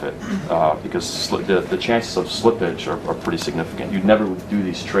profit, because the chances of slippage are pretty significant. You'd never do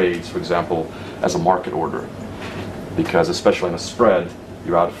these trades, for example, as a market order, because especially in a spread,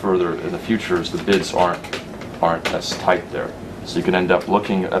 you're out further in the futures, the bids aren't as tight there. So you can end up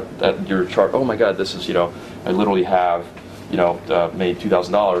looking at your chart, oh my God, this is, you know, I literally have, you know, made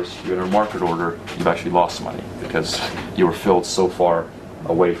 $2,000, you're in a market order, you've actually lost money because you were filled so far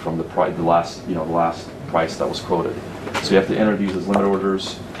away from the last price that was quoted. So you have to enter these as limit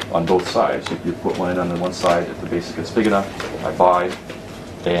orders on both sides. You put one in on the one side, if the basic gets big enough, I buy,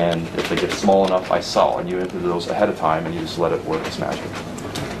 and if they get small enough, I sell. And you enter those ahead of time, and you just let it work its magic.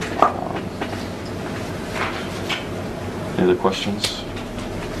 Any other questions?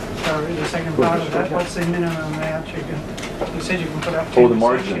 Sorry, the second part of that, what's the minimum amount you can, you said you can put up 10%, oh, the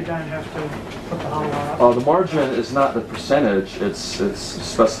margin. You don't have to put the whole lot up? The margin is not the percentage, it's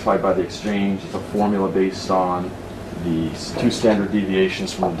specified by the exchange. It's a formula based on the 2 standard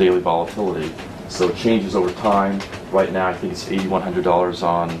deviations from the daily volatility. So it changes over time. Right now I think it's $8,100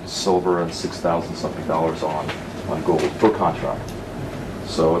 on silver and $6,000 something on gold per contract.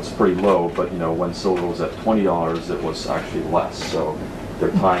 So it's pretty low, but you know, when silver was at $20, it was actually less. So there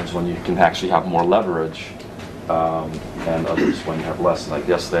are times when you can actually have more leverage, and others when you have less. And like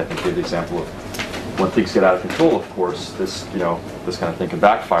yesterday, I think I gave the example of when things get out of control. Of course, this kind of thing can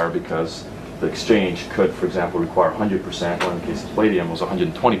backfire because the exchange could, for example, require 100%, or in the case of palladium, was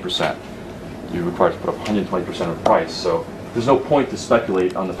 120%. You're required to put up 120% of the price. So there's no point to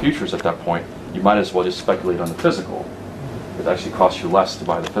speculate on the futures at that point. You might as well just speculate on the physical. It actually costs you less to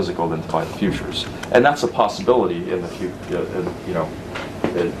buy the physical than to buy the futures, and that's a possibility in the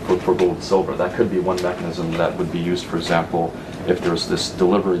for gold and silver. That could be one mechanism that would be used, for example, if there's this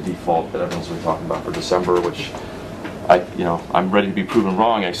delivery default that everyone's been talking about for December, which I'm ready to be proven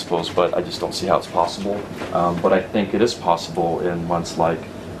wrong, I suppose, but I just don't see how it's possible. But I think it is possible in months like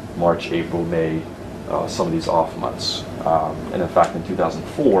March, April, May, some of these off months. And in fact, in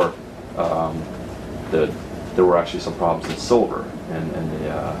 2004, there were actually some problems in silver in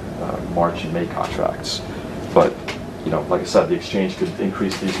the March and May contracts. But like I said, the exchange could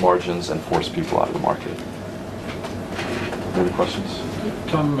increase these margins and force people out of the market. Any questions?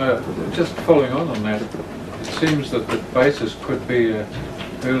 Tom, just following on that, it seems that the basis could be an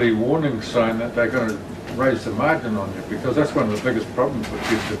early warning sign that they're going to raise the margin on you, because that's one of the biggest problems with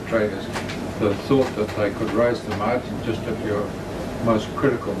future traders, the thought that they could raise the margin just at your most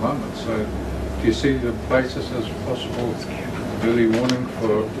critical moment. So do you see the basis as a possible early warning for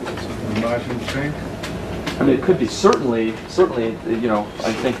the margin change? I mean, it could be certainly, you know,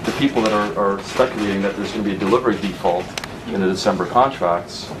 I think the people that are speculating that there's going to be a delivery default in the December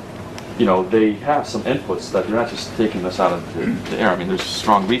contracts, you know, they have some inputs that they're not just taking this out of the air. I mean, there's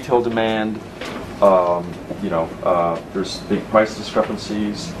strong retail demand, you know, there's big price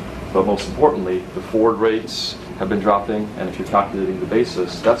discrepancies, but most importantly, the forward rates have been dropping, and if you're calculating the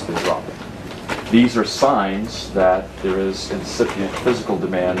basis, that's been dropping. These are signs that there is incipient physical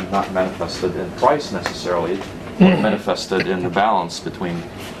demand not manifested in price necessarily, but manifested in the balance between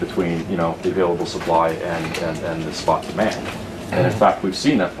you know, the available supply and the spot demand. And in fact, we've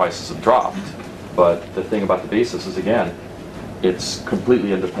seen that prices have dropped, but the thing about the basis is, again, it's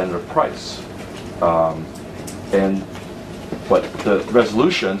completely independent of price. But the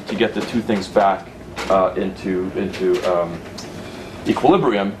resolution to get the two things back into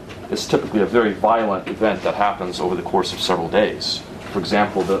equilibrium is typically a very violent event that happens over the course of several days. For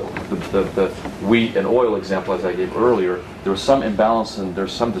example, the wheat and oil example, as I gave earlier, there was some imbalance and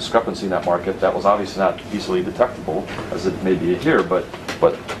there's some discrepancy in that market that was obviously not easily detectable, as it may be here, but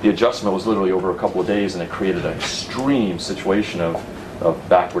the adjustment was literally over a couple of days, and it created an extreme situation of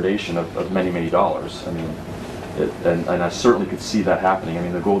backwardation of many, many dollars. I mean, and I certainly could see that happening. I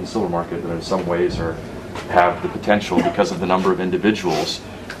mean, the gold and silver market in some ways have the potential because of the number of individuals.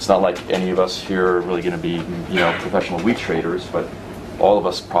 It's not like any of us here are really going to be, you know, professional wheat traders, but all of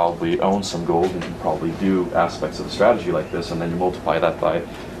us probably own some gold and can probably do aspects of a strategy like this, and then you multiply that by,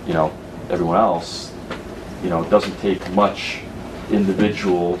 you know, everyone else. You know, it doesn't take much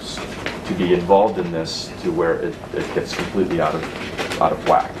individuals to be involved in this to where it gets completely out of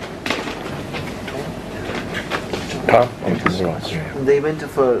whack. In the event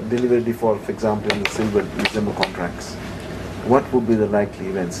of a delivery default, for example, in the silver December contracts, what would be the likely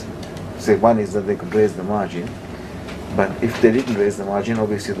events? Say, one is that they could raise the margin, but if they didn't raise the margin,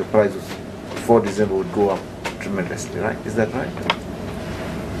 obviously the price for December would go up tremendously, right? Is that right?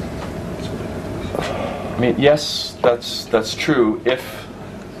 I mean, yes, that's true if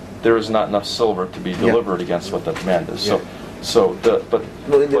there is not enough silver to be delivered against what the demand is. Yeah.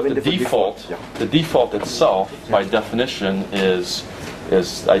 The default itself, by definition, is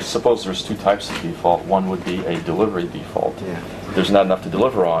I suppose there's two types of default. One would be a delivery default. Yeah. There's not enough to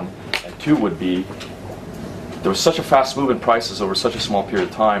deliver on, and two would be there was such a fast move in prices over such a small period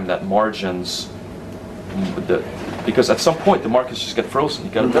of time that margins, because at some point the markets just get frozen.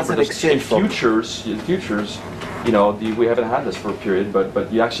 You got to remember this, in futures, you know, we haven't had this for a period,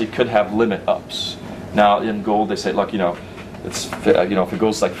 but you actually could have limit ups. Now in gold they say, look, you know, it's, you know, if it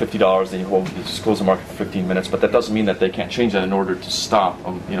goes like $50, then you just close the market for 15 minutes. But that doesn't mean that they can't change that in order to stop,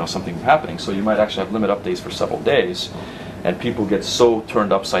 you know, something from happening. So you might actually have limit up days for several days, and people get so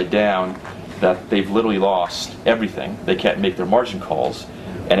turned upside down that they've literally lost everything. They can't make their margin calls,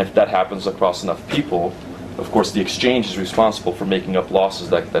 and if that happens across enough people, of course, the exchange is responsible for making up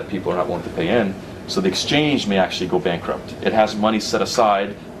losses that people are not willing to pay in. So the exchange may actually go bankrupt. It has money set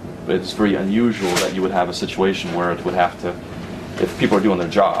aside. But it's very unusual that you would have a situation where it would have to, if people are doing their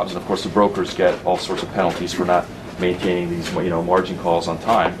jobs, and of course the brokers get all sorts of penalties for not maintaining these, you know, margin calls on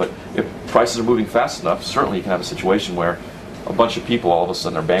time. But if prices are moving fast enough, certainly you can have a situation where a bunch of people all of a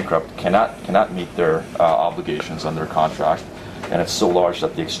sudden are bankrupt, cannot meet their obligations on their contract, and it's so large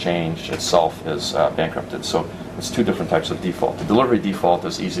that the exchange itself is bankrupted. So it's two different types of default. The delivery default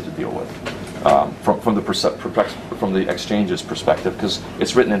is easy to deal with. From the exchange's perspective, because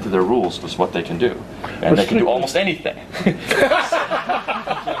it's written into their rules as what they can do, and they can do almost anything.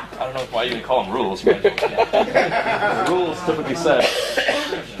 I don't know why you even call them rules. The rules typically say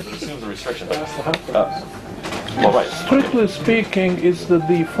it assumes a restriction. Well, right. Strictly speaking, it's the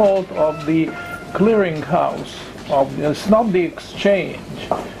default of the clearinghouse. It's not the exchange,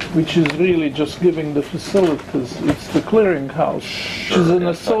 which is really just giving the facilities. It's the clearinghouse, which is an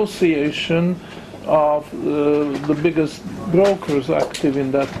association of the biggest brokers active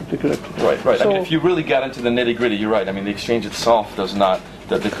in that particular. Right. So, I mean, if you really got into the nitty-gritty, you're right. I mean, the exchange itself does not,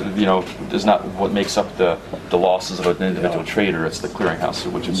 is not what makes up the losses of an individual trader. It's the clearinghouse,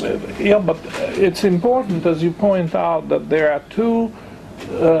 which is. Yeah, but it's important, as you point out, that there are two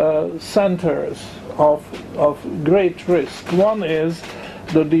centers of great risk. One is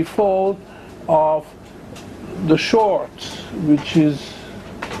the default of the shorts, which is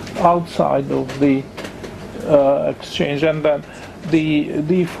outside of the exchange, and then the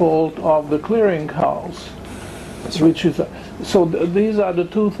default of the clearinghouse, which is so. These are the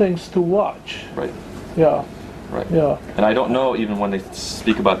two things to watch. Right. Yeah. Right. Yeah. And I don't know, even when they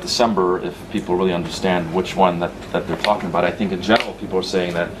speak about December, if people really understand which one that they're talking about. I think in general people are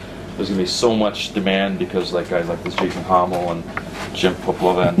saying that there's going to be so much demand because like guys like this Jason Hommel and Jim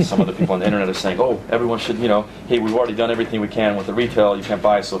Poplova and some of the people on the internet are saying, oh, everyone should, hey, we've already done everything we can with the retail, you can't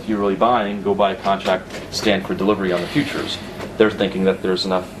buy, so if you're really buying, go buy a contract, stand for delivery on the futures. They're thinking that there's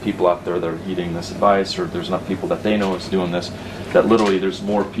enough people out there that are heeding this advice, or there's enough people that they know is doing this, that literally there's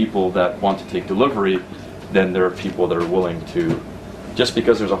more people that want to take delivery than there are people that are willing to, just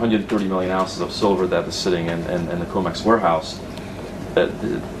because there's 130 million ounces of silver that is sitting in the COMEX warehouse,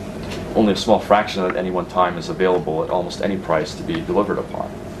 only a small fraction of it at any one time is available at almost any price to be delivered upon.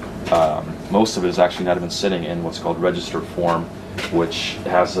 Most of it is actually not even sitting in what's called registered form, which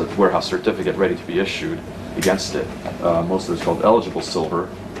has a warehouse certificate ready to be issued against it. Most of it is called eligible silver,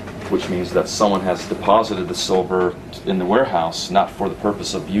 which means that someone has deposited the silver in the warehouse not for the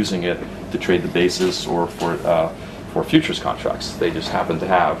purpose of using it to trade the basis or for futures contracts. They just happen to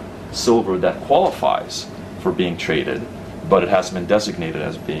have silver that qualifies for being traded, but it hasn't been designated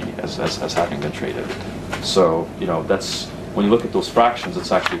as being as having been traded. So that's when you look at those fractions,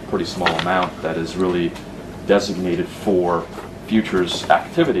 it's actually a pretty small amount that is really designated for futures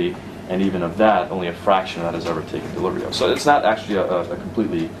activity, and even of that, only a fraction of that has ever taken delivery of. So it's not actually a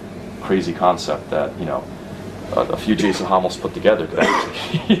completely crazy concept that a few Jason Hommels put together could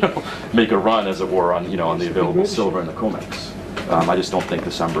actually make a run, as it were, on on the available silver in the COMEX. I just don't think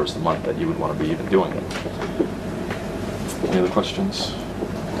December is the month that you would want to be even doing it. Any other questions?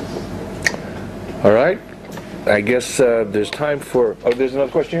 All right. I guess there's time for. Oh, there's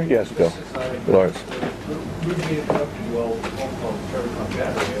another question here. Yes, go, Lawrence. Rudely interrupted you all with a phone call from Trevor on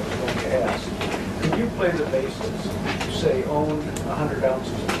Saturday. I was going to ask, could you play the basis, say, own 100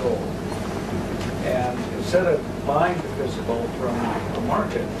 ounces of gold, and instead of buying the physical from the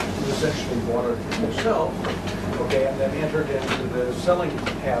market, you essentially bought it from yourself, okay, and then entered into the selling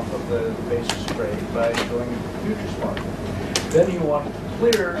half of the basis trade by going into the futures market. Then you wanted to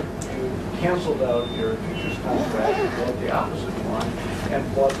clear, you canceled out your futures contract and bought the opposite one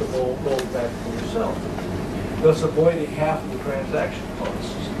and bought the gold back for yourself, thus avoiding half of the transaction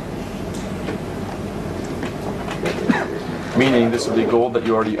costs. Meaning this would be gold that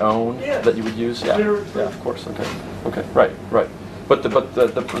you already own, yes, that you would use? Yeah, yeah, of course. Okay, right. But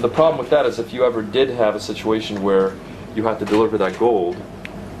the problem with that is if you ever did have a situation where you had to deliver that gold,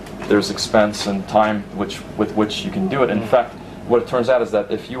 there's expense and time with which you can do it. In fact, what it turns out is that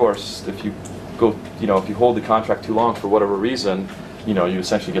if you hold the contract too long for whatever reason, you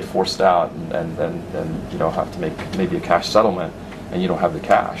essentially get forced out and have to make maybe a cash settlement, and you don't have the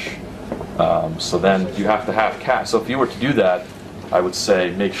cash. So then you have to have cash. So if you were to do that, I would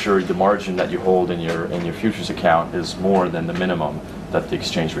say make sure the margin that you hold in your futures account is more than the minimum that the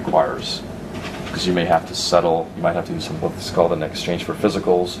exchange requires, because you may have to settle. You might have to do what's called an exchange for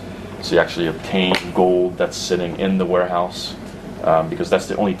physicals. So you actually obtain gold that's sitting in the warehouse, because that's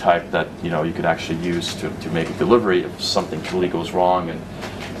the only type that you could actually use to make a delivery if something truly goes wrong and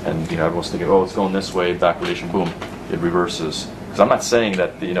everyone's thinking, oh, it's going this way, backwardation, boom, it reverses. Because I'm not saying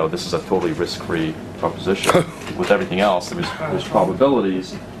that this is a totally risk-free proposition. With everything else, there's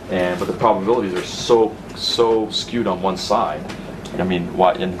probabilities, but the probabilities are so skewed on one side. I mean,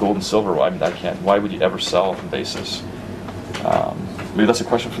 why in gold and silver? Why would you ever sell the basis? Maybe that's a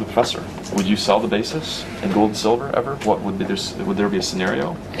question for the professor. Would you sell the basis in gold and silver ever? Would there be a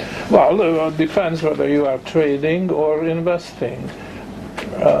scenario? Well, it depends whether you are trading or investing.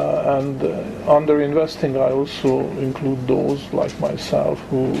 And under investing, I also include those like myself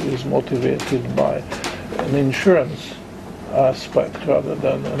who is motivated by an insurance aspect rather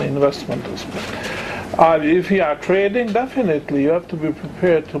than an investment aspect. If you are trading, definitely you have to be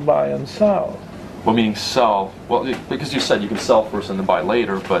prepared to buy and sell. Well, meaning sell. Well, because you said you can sell first and then buy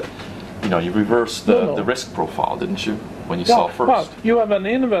later, but you reverse the risk profile, didn't you, when you sell first? Well, you have an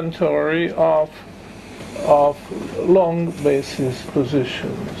inventory of long basis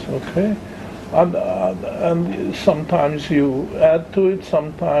positions, okay, and sometimes you add to it,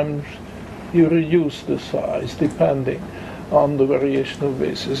 sometimes you reduce the size depending on the variation of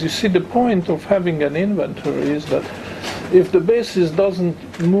basis. You see, the point of having an inventory is that if the basis doesn't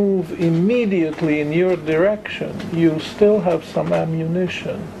move immediately in your direction, you still have some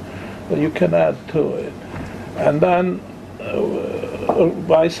ammunition that you can add to it, and then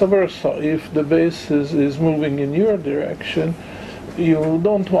vice versa. If the basis is moving in your direction, you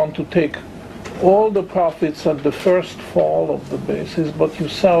don't want to take all the profits at the first fall of the basis, but you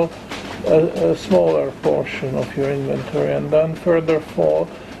sell a smaller portion of your inventory, and then further fall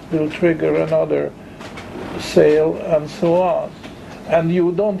will trigger another sale, and so on. And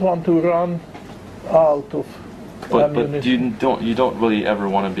you don't want to run out of But ammunition. you don't really ever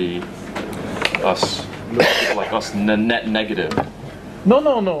want to be us net negative. No.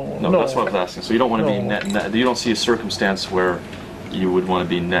 That's what I was asking. So you don't want to be net. You don't see a circumstance where you would want to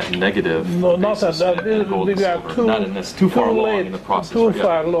be net negative. No, not at that. We are too far along in the process. Too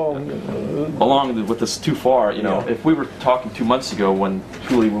far along. Along with this too far, you know, if we were talking 2 months ago when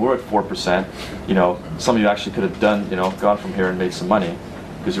truly we were at 4%, you know, some of you actually could have done, you know, gone from here and made some money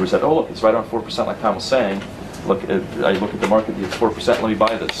because you were said, oh look, it's right on 4%, like Tom was saying. Look, I look at the market, it's 4%. Let me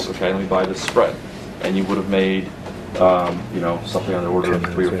buy this. Okay, let me buy this spread, and you would have made. You know, something on the order of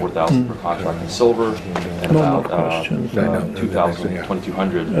 3,000 or 4,000 per contract in silver, and about 2,000,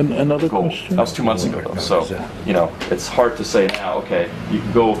 2,200 Another gold. question? That was 2 months ago, though. So, you know, it's hard to say now. Okay, you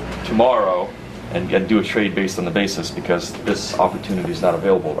can go tomorrow and do a trade based on the basis because this opportunity is not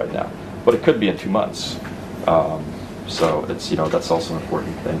available right now. But it could be in 2 months. So it's, you know, that's also an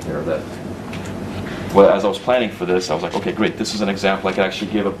important thing here. That, well, as I was planning for this, I was like, okay, great. This is an example. I could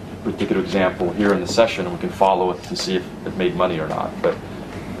actually give a particular example here in the session, and we can follow it to see if it made money or not. But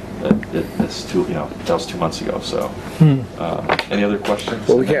it's too, you know, that was 2 months ago. So, any other questions?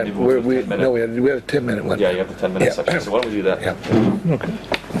 Well, we can't. We had a 10-minute one. Yeah, you have the 10-minute section. So why don't we do that? Yeah. Okay.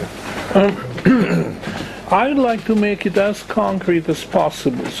 I'd like to make it as concrete as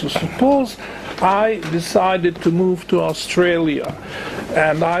possible. So suppose I decided to move to Australia,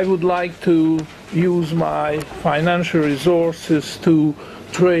 and I would like to use my financial resources to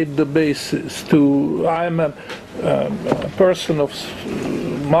trade the basis. I'm a person of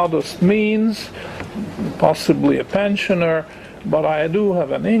modest means, possibly a pensioner, but I do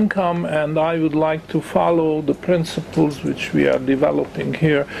have an income, and I would like to follow the principles which we are developing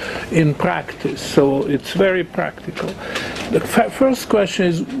here in practice. So it's very practical. The first question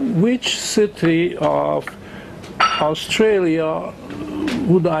is, which city of Australia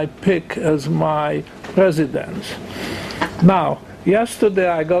would I pick as my residence? Now, yesterday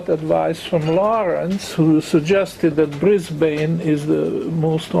I got advice from Lawrence, who suggested that Brisbane is the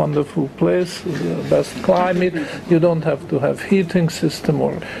most wonderful place, the best climate. You don't have to have heating system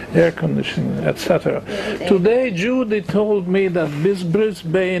or air conditioning, etc. Today Judy told me that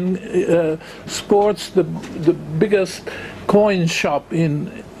Brisbane sports the biggest coin shop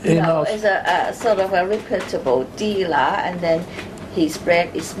in No, it's a sort of a reputable dealer, and then his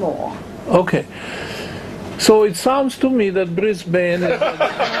spread is more. Okay. So it sounds to me that Brisbane is...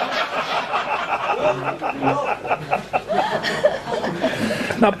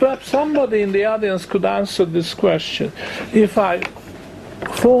 Now perhaps somebody in the audience could answer this question. If I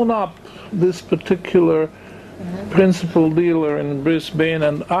phone up this particular principal dealer in Brisbane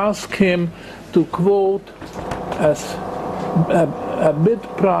and ask him to quote as a bid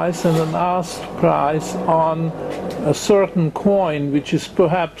price and an ask price on a certain coin, which is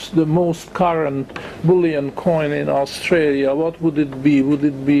perhaps the most current bullion coin in Australia, what would it be? Would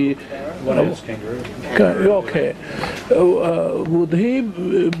it be... Okay. Would he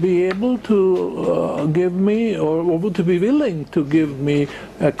be able to give me, or would he be willing to give me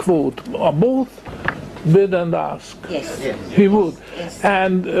a quote? Both bid and ask? Yes. He would. Yes.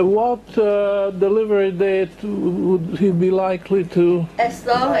 And what delivery date would he be likely to? As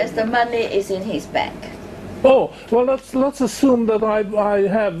long as the money is in his bank. Oh, well, let's assume that I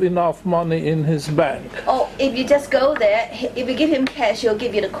have enough money in his bank. Oh, if you just go there, if you give him cash, he'll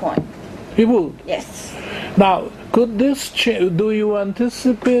give you the coin. He would? Yes. Now, could this do you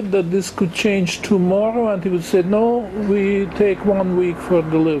anticipate that this could change tomorrow, and he would say, no, we take 1 week for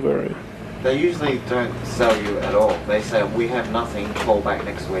delivery? They usually don't sell you at all. They say, we have nothing, call back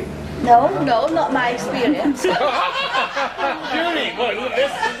next week. No, not my experience. Judy, look,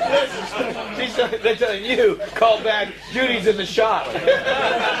 they're telling you, call back, Judy's in the shop.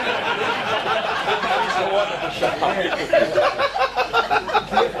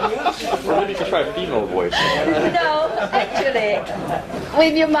 Or maybe you could try a female voice. No, actually,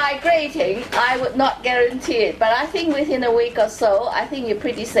 when you're migrating, I would not guarantee it. But I think within a week or so, I think you're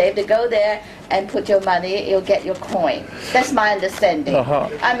pretty safe to go there and put your money, you'll get your coin. That's my understanding.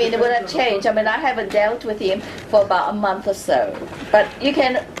 I mean, it would have changed. I mean, I haven't dealt with him for about a month or so. But you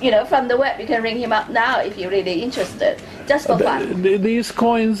can, from the web, you can ring him up now if you're really interested, just for fun. These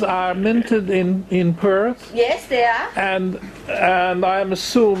coins are minted in Perth? Yes, they are. And I'm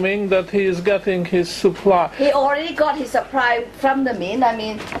assuming that he is getting his supply. He already got his supply from the mint. I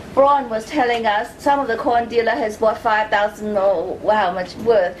mean, Braun was telling us some of the coin dealer has bought 5,000 or how much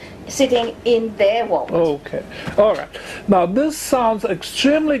worth. sitting in their wallet. Okay, all right. Now this sounds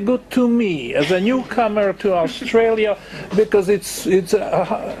extremely good to me as a newcomer to Australia, because it's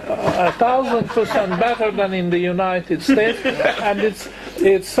 1,000% better than in the United States, and it's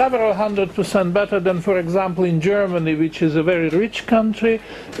several 100% better than, for example, in Germany, which is a very rich country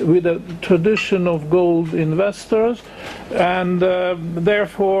with a tradition of gold investors, and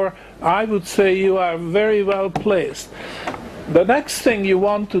therefore I would say you are very well placed. The next thing you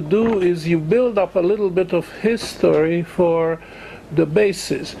want to do is you build up a little bit of history for the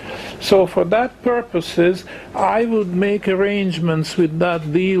basis. So for that purposes, I would make arrangements with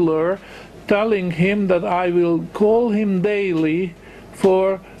that dealer, telling him that I will call him daily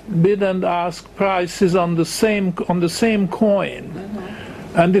for bid and ask prices on the same coin.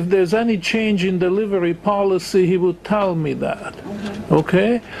 And if there's any change in delivery policy, he would tell me that.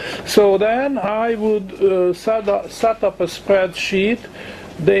 Okay? So then I would set up a spreadsheet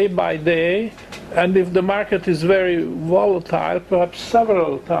day by day, and if the market is very volatile, perhaps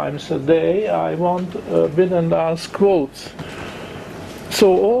several times a day, I want bid and ask quotes.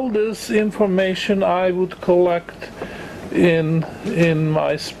 So all this information I would collect in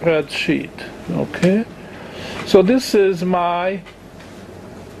my spreadsheet. Okay? So this is my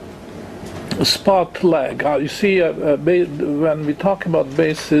spot leg. You see, when we talk about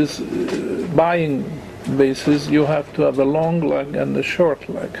bases, buying bases, you have to have a long leg and a short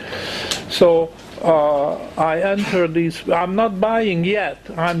leg. So I enter these. I'm not buying yet.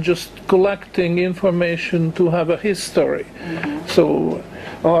 I'm just collecting information to have a history. So,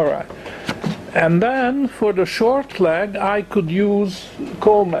 all right. And then for the short leg, I could use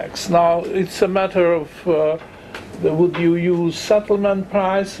COMEX. Now it's a matter of would you use settlement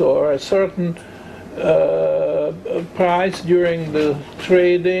price or a certain price during the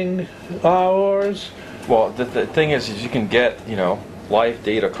trading hours? Well, the thing is you can get, live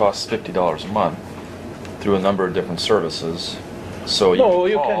data costs $50 a month through a number of different services. So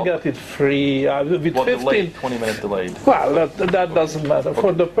you can get it free with 15. Delayed, 20-minute delayed. Well, that doesn't matter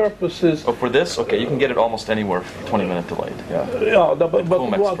for the purposes. Oh, for this, okay, you can get it almost anywhere 20-minute delayed. Yeah. Yeah, but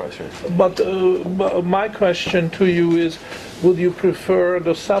my question to you is, would you prefer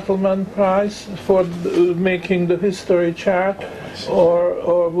the settlement price for making the history chart,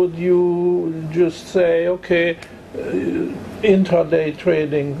 or would you just say, okay, intraday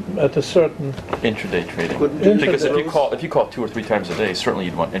trading at a certain intraday trading? Because if you call 2 or 3 times a day, certainly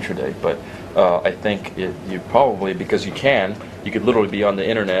you'd want intraday. But I think you probably, because you could literally be on the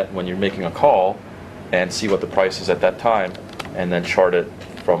internet when you're making a call and see what the price is at that time, and then chart it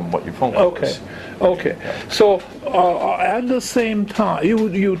from what your phone call is. Okay. So at the same time,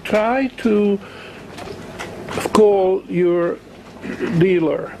 you try to call your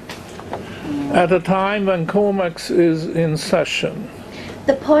dealer at a time when COMEX is in session.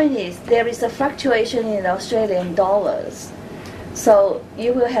 The point is, there is a fluctuation in Australian dollars, so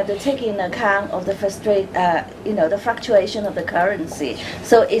you will have to take in account of the the fluctuation of the currency.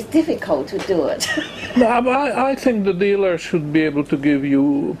 So it's difficult to do it. No, I think the dealer should be able to give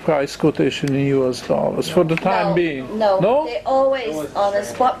you price quotation in US dollars for the time being. No, they always on the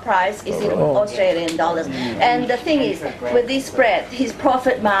spot price is in Australian dollars. And the thing is, with this spread, his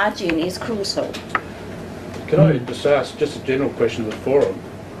profit margin is crucial. Can I just ask just a general question of the forum?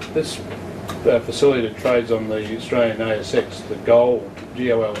 This facility that trades on the Australian ASX, the gold,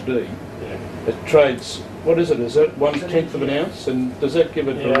 GOLD, it trades, what is it? Is it 1/10 of an ounce? And does that give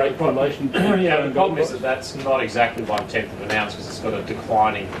a direct relation to the problem is that that's not exactly 1/10 of an ounce, because it's got a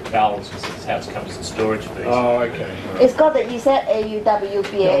declining balance, because it's how it comes in storage fees. Oh, okay. It's got the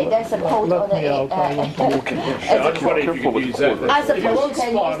EZAUWBA. There's a quote on the. I just wondered if you could use that. I suppose you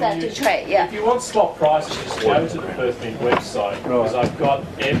can use that to trade. Yeah. If you want spot prices, just go to the Perth Mint website, because I've got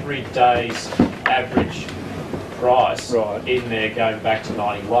every day's average price in there going back to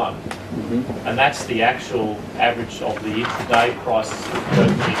 91. And that's the actual average of the intraday prices that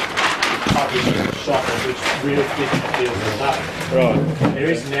Perth Mint published in the shop, of which real deals are nothing. There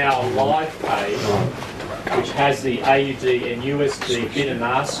is now a live page which has the AUD and USD bid and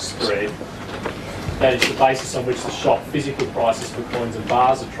ask spread. That is the basis on which the shop physical prices for coins and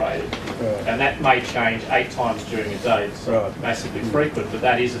bars are traded. And that may change 8 times during a day. It's massively frequent, but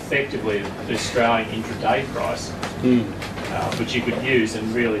that is effectively the Australian intraday price, which you could use,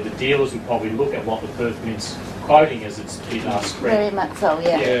 and really the dealers would probably look at what the Perth Mint's quoting as its bid ask spread. Very much so,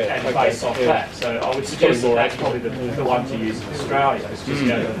 And based off that. So I would suggest that that's probably the one to use in Australia. It's just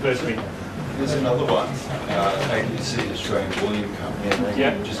go to the Perth Mint. There's another one, ABC, Australian Bullion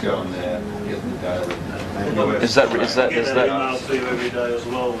Company. Just go on there, get the daily. Is that? Emails to you every day as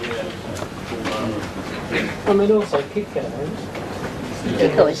well. I mean, also KitKat.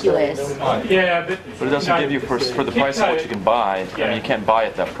 Typical is US. Yeah, But it doesn't give you for the price of what you can buy. I mean, you can't buy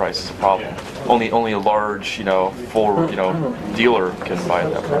at that price. It's a problem. Only a large, full, dealer can buy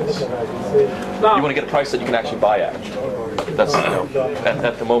at that price. You want to get a price that you can actually buy at. That's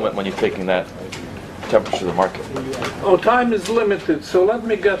at the moment when you're taking that temperature of the market. Oh, time is limited, so let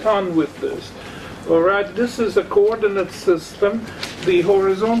me get on with this. All right, this is a coordinate system. The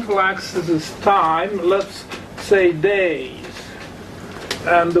horizontal axis is time, let's say days.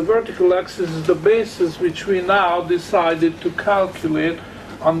 And the vertical axis is the basis which we now decided to calculate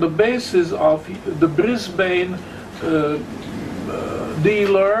on the basis of the Brisbane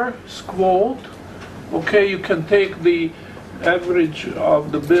dealer's quote. Okay, you can take the average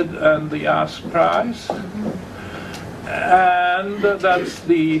of the bid and the ask price. And that's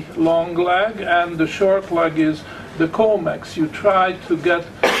the long leg, and the short leg is the COMEX. You try to get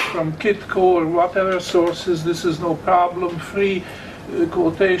from Kitco or whatever sources, this is no problem. Free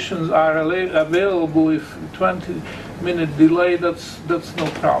quotations are available. If 20-minute delay, that's no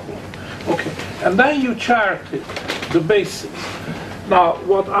problem. Okay, and then you chart it, the basis. Now,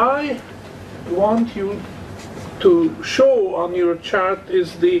 what I want you to show on your chart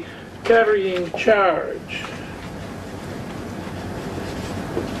is the carrying charge.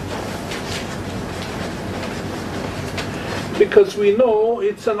 Because we know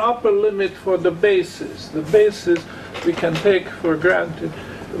it's an upper limit for the basis. The basis we can take for granted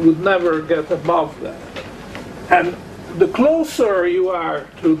would never get above that. And the closer you are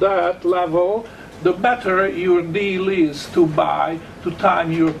to that level, the better your deal is to buy, to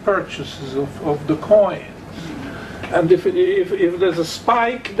time your purchases of the coins. And if there's a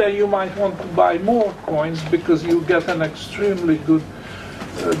spike, then you might want to buy more coins because you get an extremely good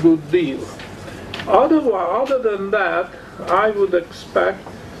deal. Other than that, I would expect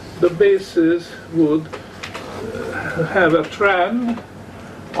the basis would have a trend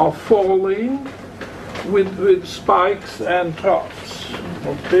of falling with spikes and troughs.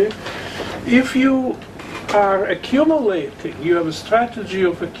 Okay? If you are accumulating, you have a strategy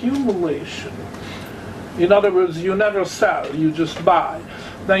of accumulation. In other words, you never sell, you just buy.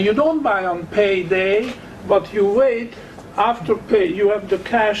 Now you don't buy on payday, but you wait after pay. You have the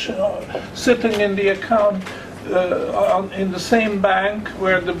cash sitting in the account in the same bank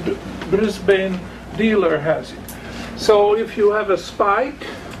where the Brisbane dealer has it. So if you have a spike,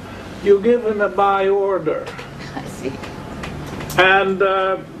 you give him a buy order. I see. And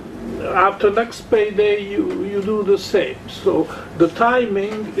after next payday, you do the same. So the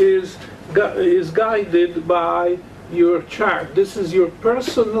timing is guided by your chart. This is your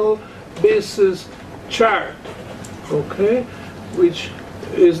personal basis chart, okay, which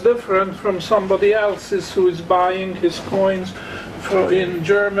is different from somebody else's who is buying his coins in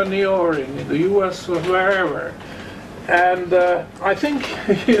Germany or in the US or wherever. And I think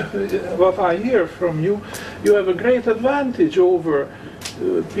what I hear from you, you have a great advantage over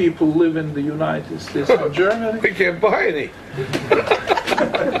people who live in the United States and Germany. We can't buy any.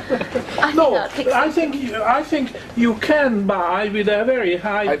 No, I think you can buy with a very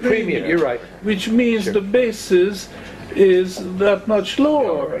high premium. You're right. Which means the basis is that much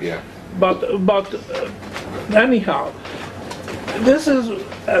lower. Yeah. But anyhow, this is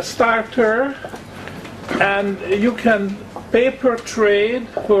a starter, and you can paper trade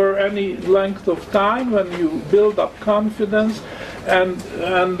for any length of time when you build up confidence, and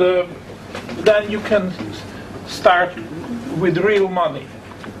then you can start with real money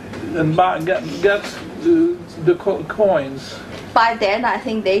and get the coins. By then, I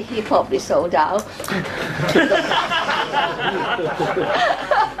think he probably sold out.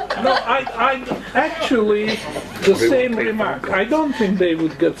 No, I actually, the same remark. I don't think they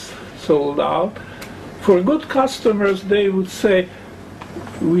would get sold out. For good customers, they would say,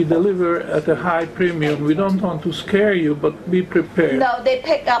 we deliver at a high premium. We don't want to scare you, but be prepared. No, they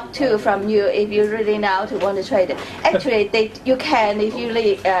pick up too from you if you really now to want to trade it. Actually, you can if you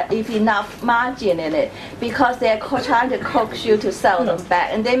if enough margin in it, because they're trying to coax you to sell them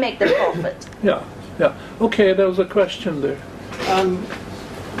back, and they make the profit. Yeah. Okay, there was a question there.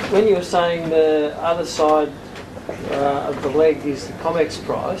 When you were saying the other side of the leg is the COMEX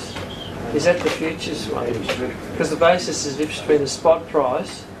price, is that the futures one? Because the basis is between the spot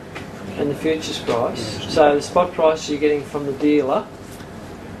price and the futures price. So the spot price you're getting from the dealer,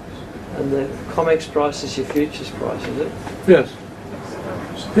 and the COMEX price is your futures price, is it? Yes.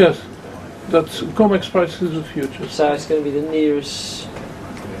 That's COMEX price is the futures. So it's going to be the nearest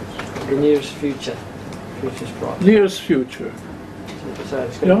futures price. Nearest future. So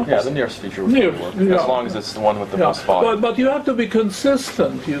it's going Yeah, the nearest future would Near, work, yeah. as long as it's the one with the Yeah, most volume. but you have to be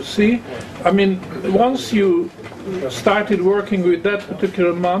consistent, you see. I mean, once you started working with that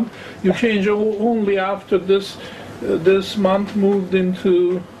particular month, you change only after this month moved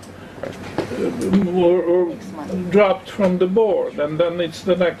into or dropped from the board, and then it's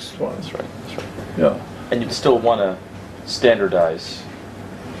the next one. That's right. That's right. Yeah. And you'd still want to standardize.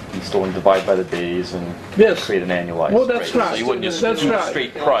 You still want to divide by the days and Yes. create an annualized Oh, that's rate. right. So you wouldn't just That's do right.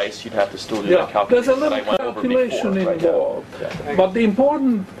 straight price. You'd have to still do Yeah, that calculation. there's a that I little went over calculation before, right? involved. Yeah. But the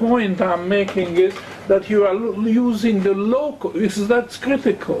important point I'm making is that you are using the local, because that's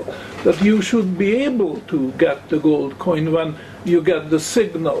critical, that you should be able to get the gold coin when you get the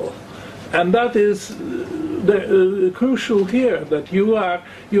signal. And that is crucial here, that you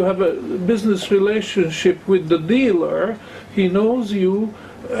have a business relationship with the dealer. He knows you,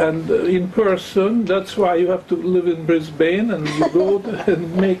 and in person. That's why you have to live in Brisbane, and you go and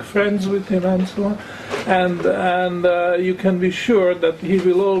make friends with him and so on. And you can be sure that he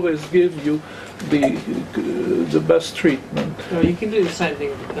will always give you the best treatment. Well, you can do the same thing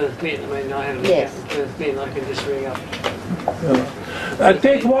with Perth Mint. I mean, I have an account with Perth Mint. I can just ring up. I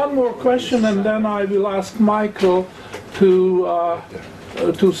take one more question, and then I will ask Michael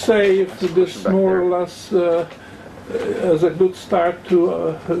to say if this more or less as a good start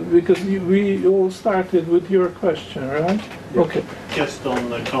to because we all started with your question, right? Okay. Just on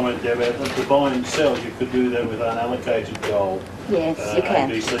the comment there about the buy and sell, you could do that with unallocated gold. Yes, you can.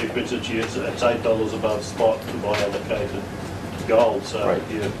 ABC, for instance, it's $8 above spot to buy allocated gold. So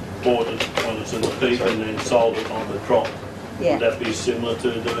you bought it when it's in the peak and then sold it on the drop. Yeah. Would that be similar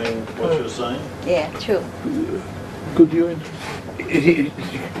to doing what you're saying? Yeah, true. Could you?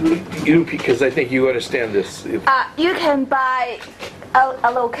 Because I think you understand this. You can buy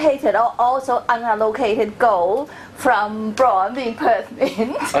allocated or also unallocated gold from Braun in Perth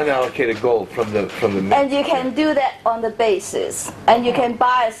Mint. Unallocated gold from the mint. And you can do that on the basis. And you can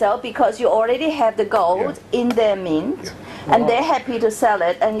buy or sell because you already have the gold in their mint. And they're happy to sell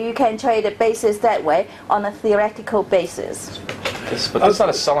it, and you can trade the basis that way on a theoretical basis. But that's not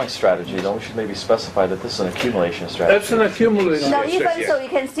a selling strategy, though. We should maybe specify that this is an accumulation strategy. That's an accumulation. No, even so, you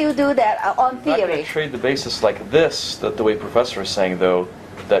can still do that on Not going theory. to trade the basis like this, that the way Professor is saying, though,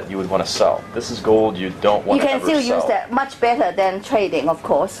 that you would want to sell. This is gold you don't want You to can ever still sell. use that much better than trading, of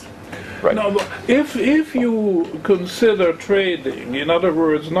course. Right. No, but if you consider trading, in other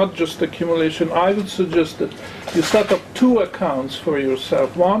words, not just accumulation, I would suggest that you set up two accounts for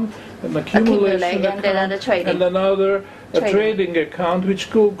yourself. One, an accumulation Accumulate, account, and another trading. and another a trading account, which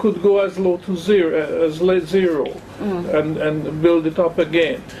could go as low to zero, as late zero, and build it up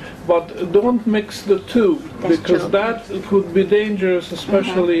again. But don't mix the two, because that could be dangerous,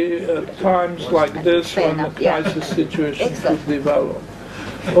 especially at times like this when a crisis situation could develop.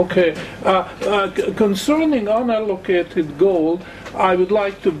 Okay. Concerning unallocated gold, I would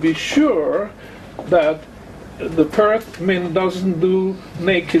like to be sure that the Perth Mint doesn't do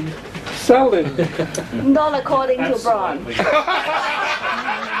naked selling. Not according to Braun.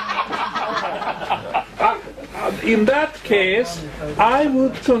 In that case, I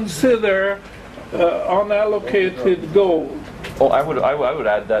would consider unallocated gold. Well, I would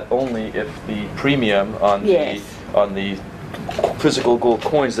add that only if the premium on the physical gold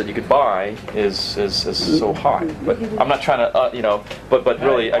coins that you could buy is so high. But I'm not trying to but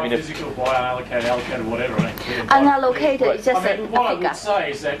really, I mean, if physical buy unallocated, allocated, whatever. I don't care. Unallocated is just what I would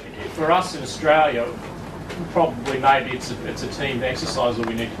say is that for us in Australia, probably maybe it's a team exercise that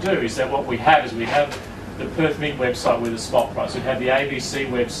we need to do. Is that what we have is we have the Perth Mint website with a spot price. We have the ABC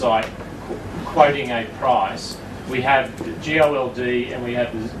website quoting a price. We have GOLD and we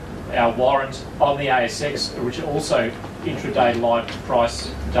have our warrant on the ASX, which are also intraday live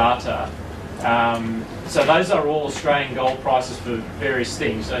price data. So those are all Australian gold prices for various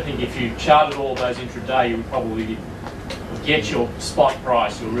things. I think if you charted all those intraday, you would probably get your spot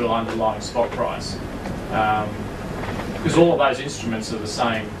price, your real underlying spot price. Because all of those instruments are the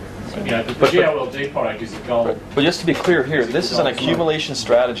same. The GOLD product is a gold. But just to be clear here, this is an accumulation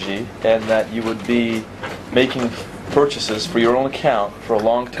strategy, and that you would be making purchases for your own account for a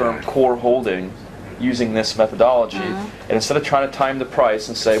long-term core holding using this methodology. And instead of trying to time the price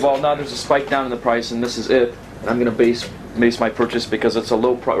and say, well, now there's a spike down in the price and this is it, and I'm going to base my purchase because it's a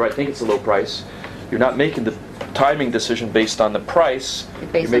low price, or I think it's a low price, you're not making the timing decision based on the price.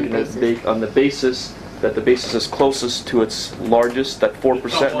 You're making it on the basis that the basis is closest to its largest, that 4%.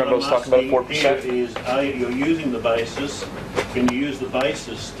 Remember I was talking about 4%? Is you're using the basis. Can you use the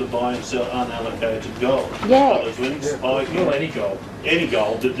basis to buy and sell unallocated gold? Yes. Any gold. Any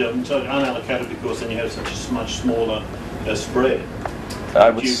gold, so unallocated because then you have such a much smaller spread. I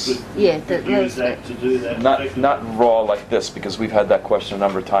would You s- could use that to do that. not raw like this, because we've had that question a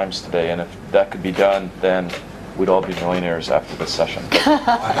number of times today, and if that could be done, then we'd all be millionaires after this session.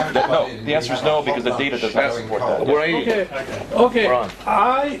 No, the answer is no, because the data does not support that. Okay,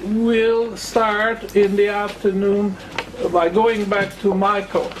 I will start in the afternoon by going back to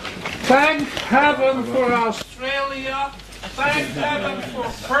Michael. Thank heaven for Australia. Thank heaven for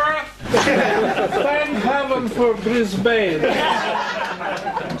Perth. Thank heaven for Brisbane.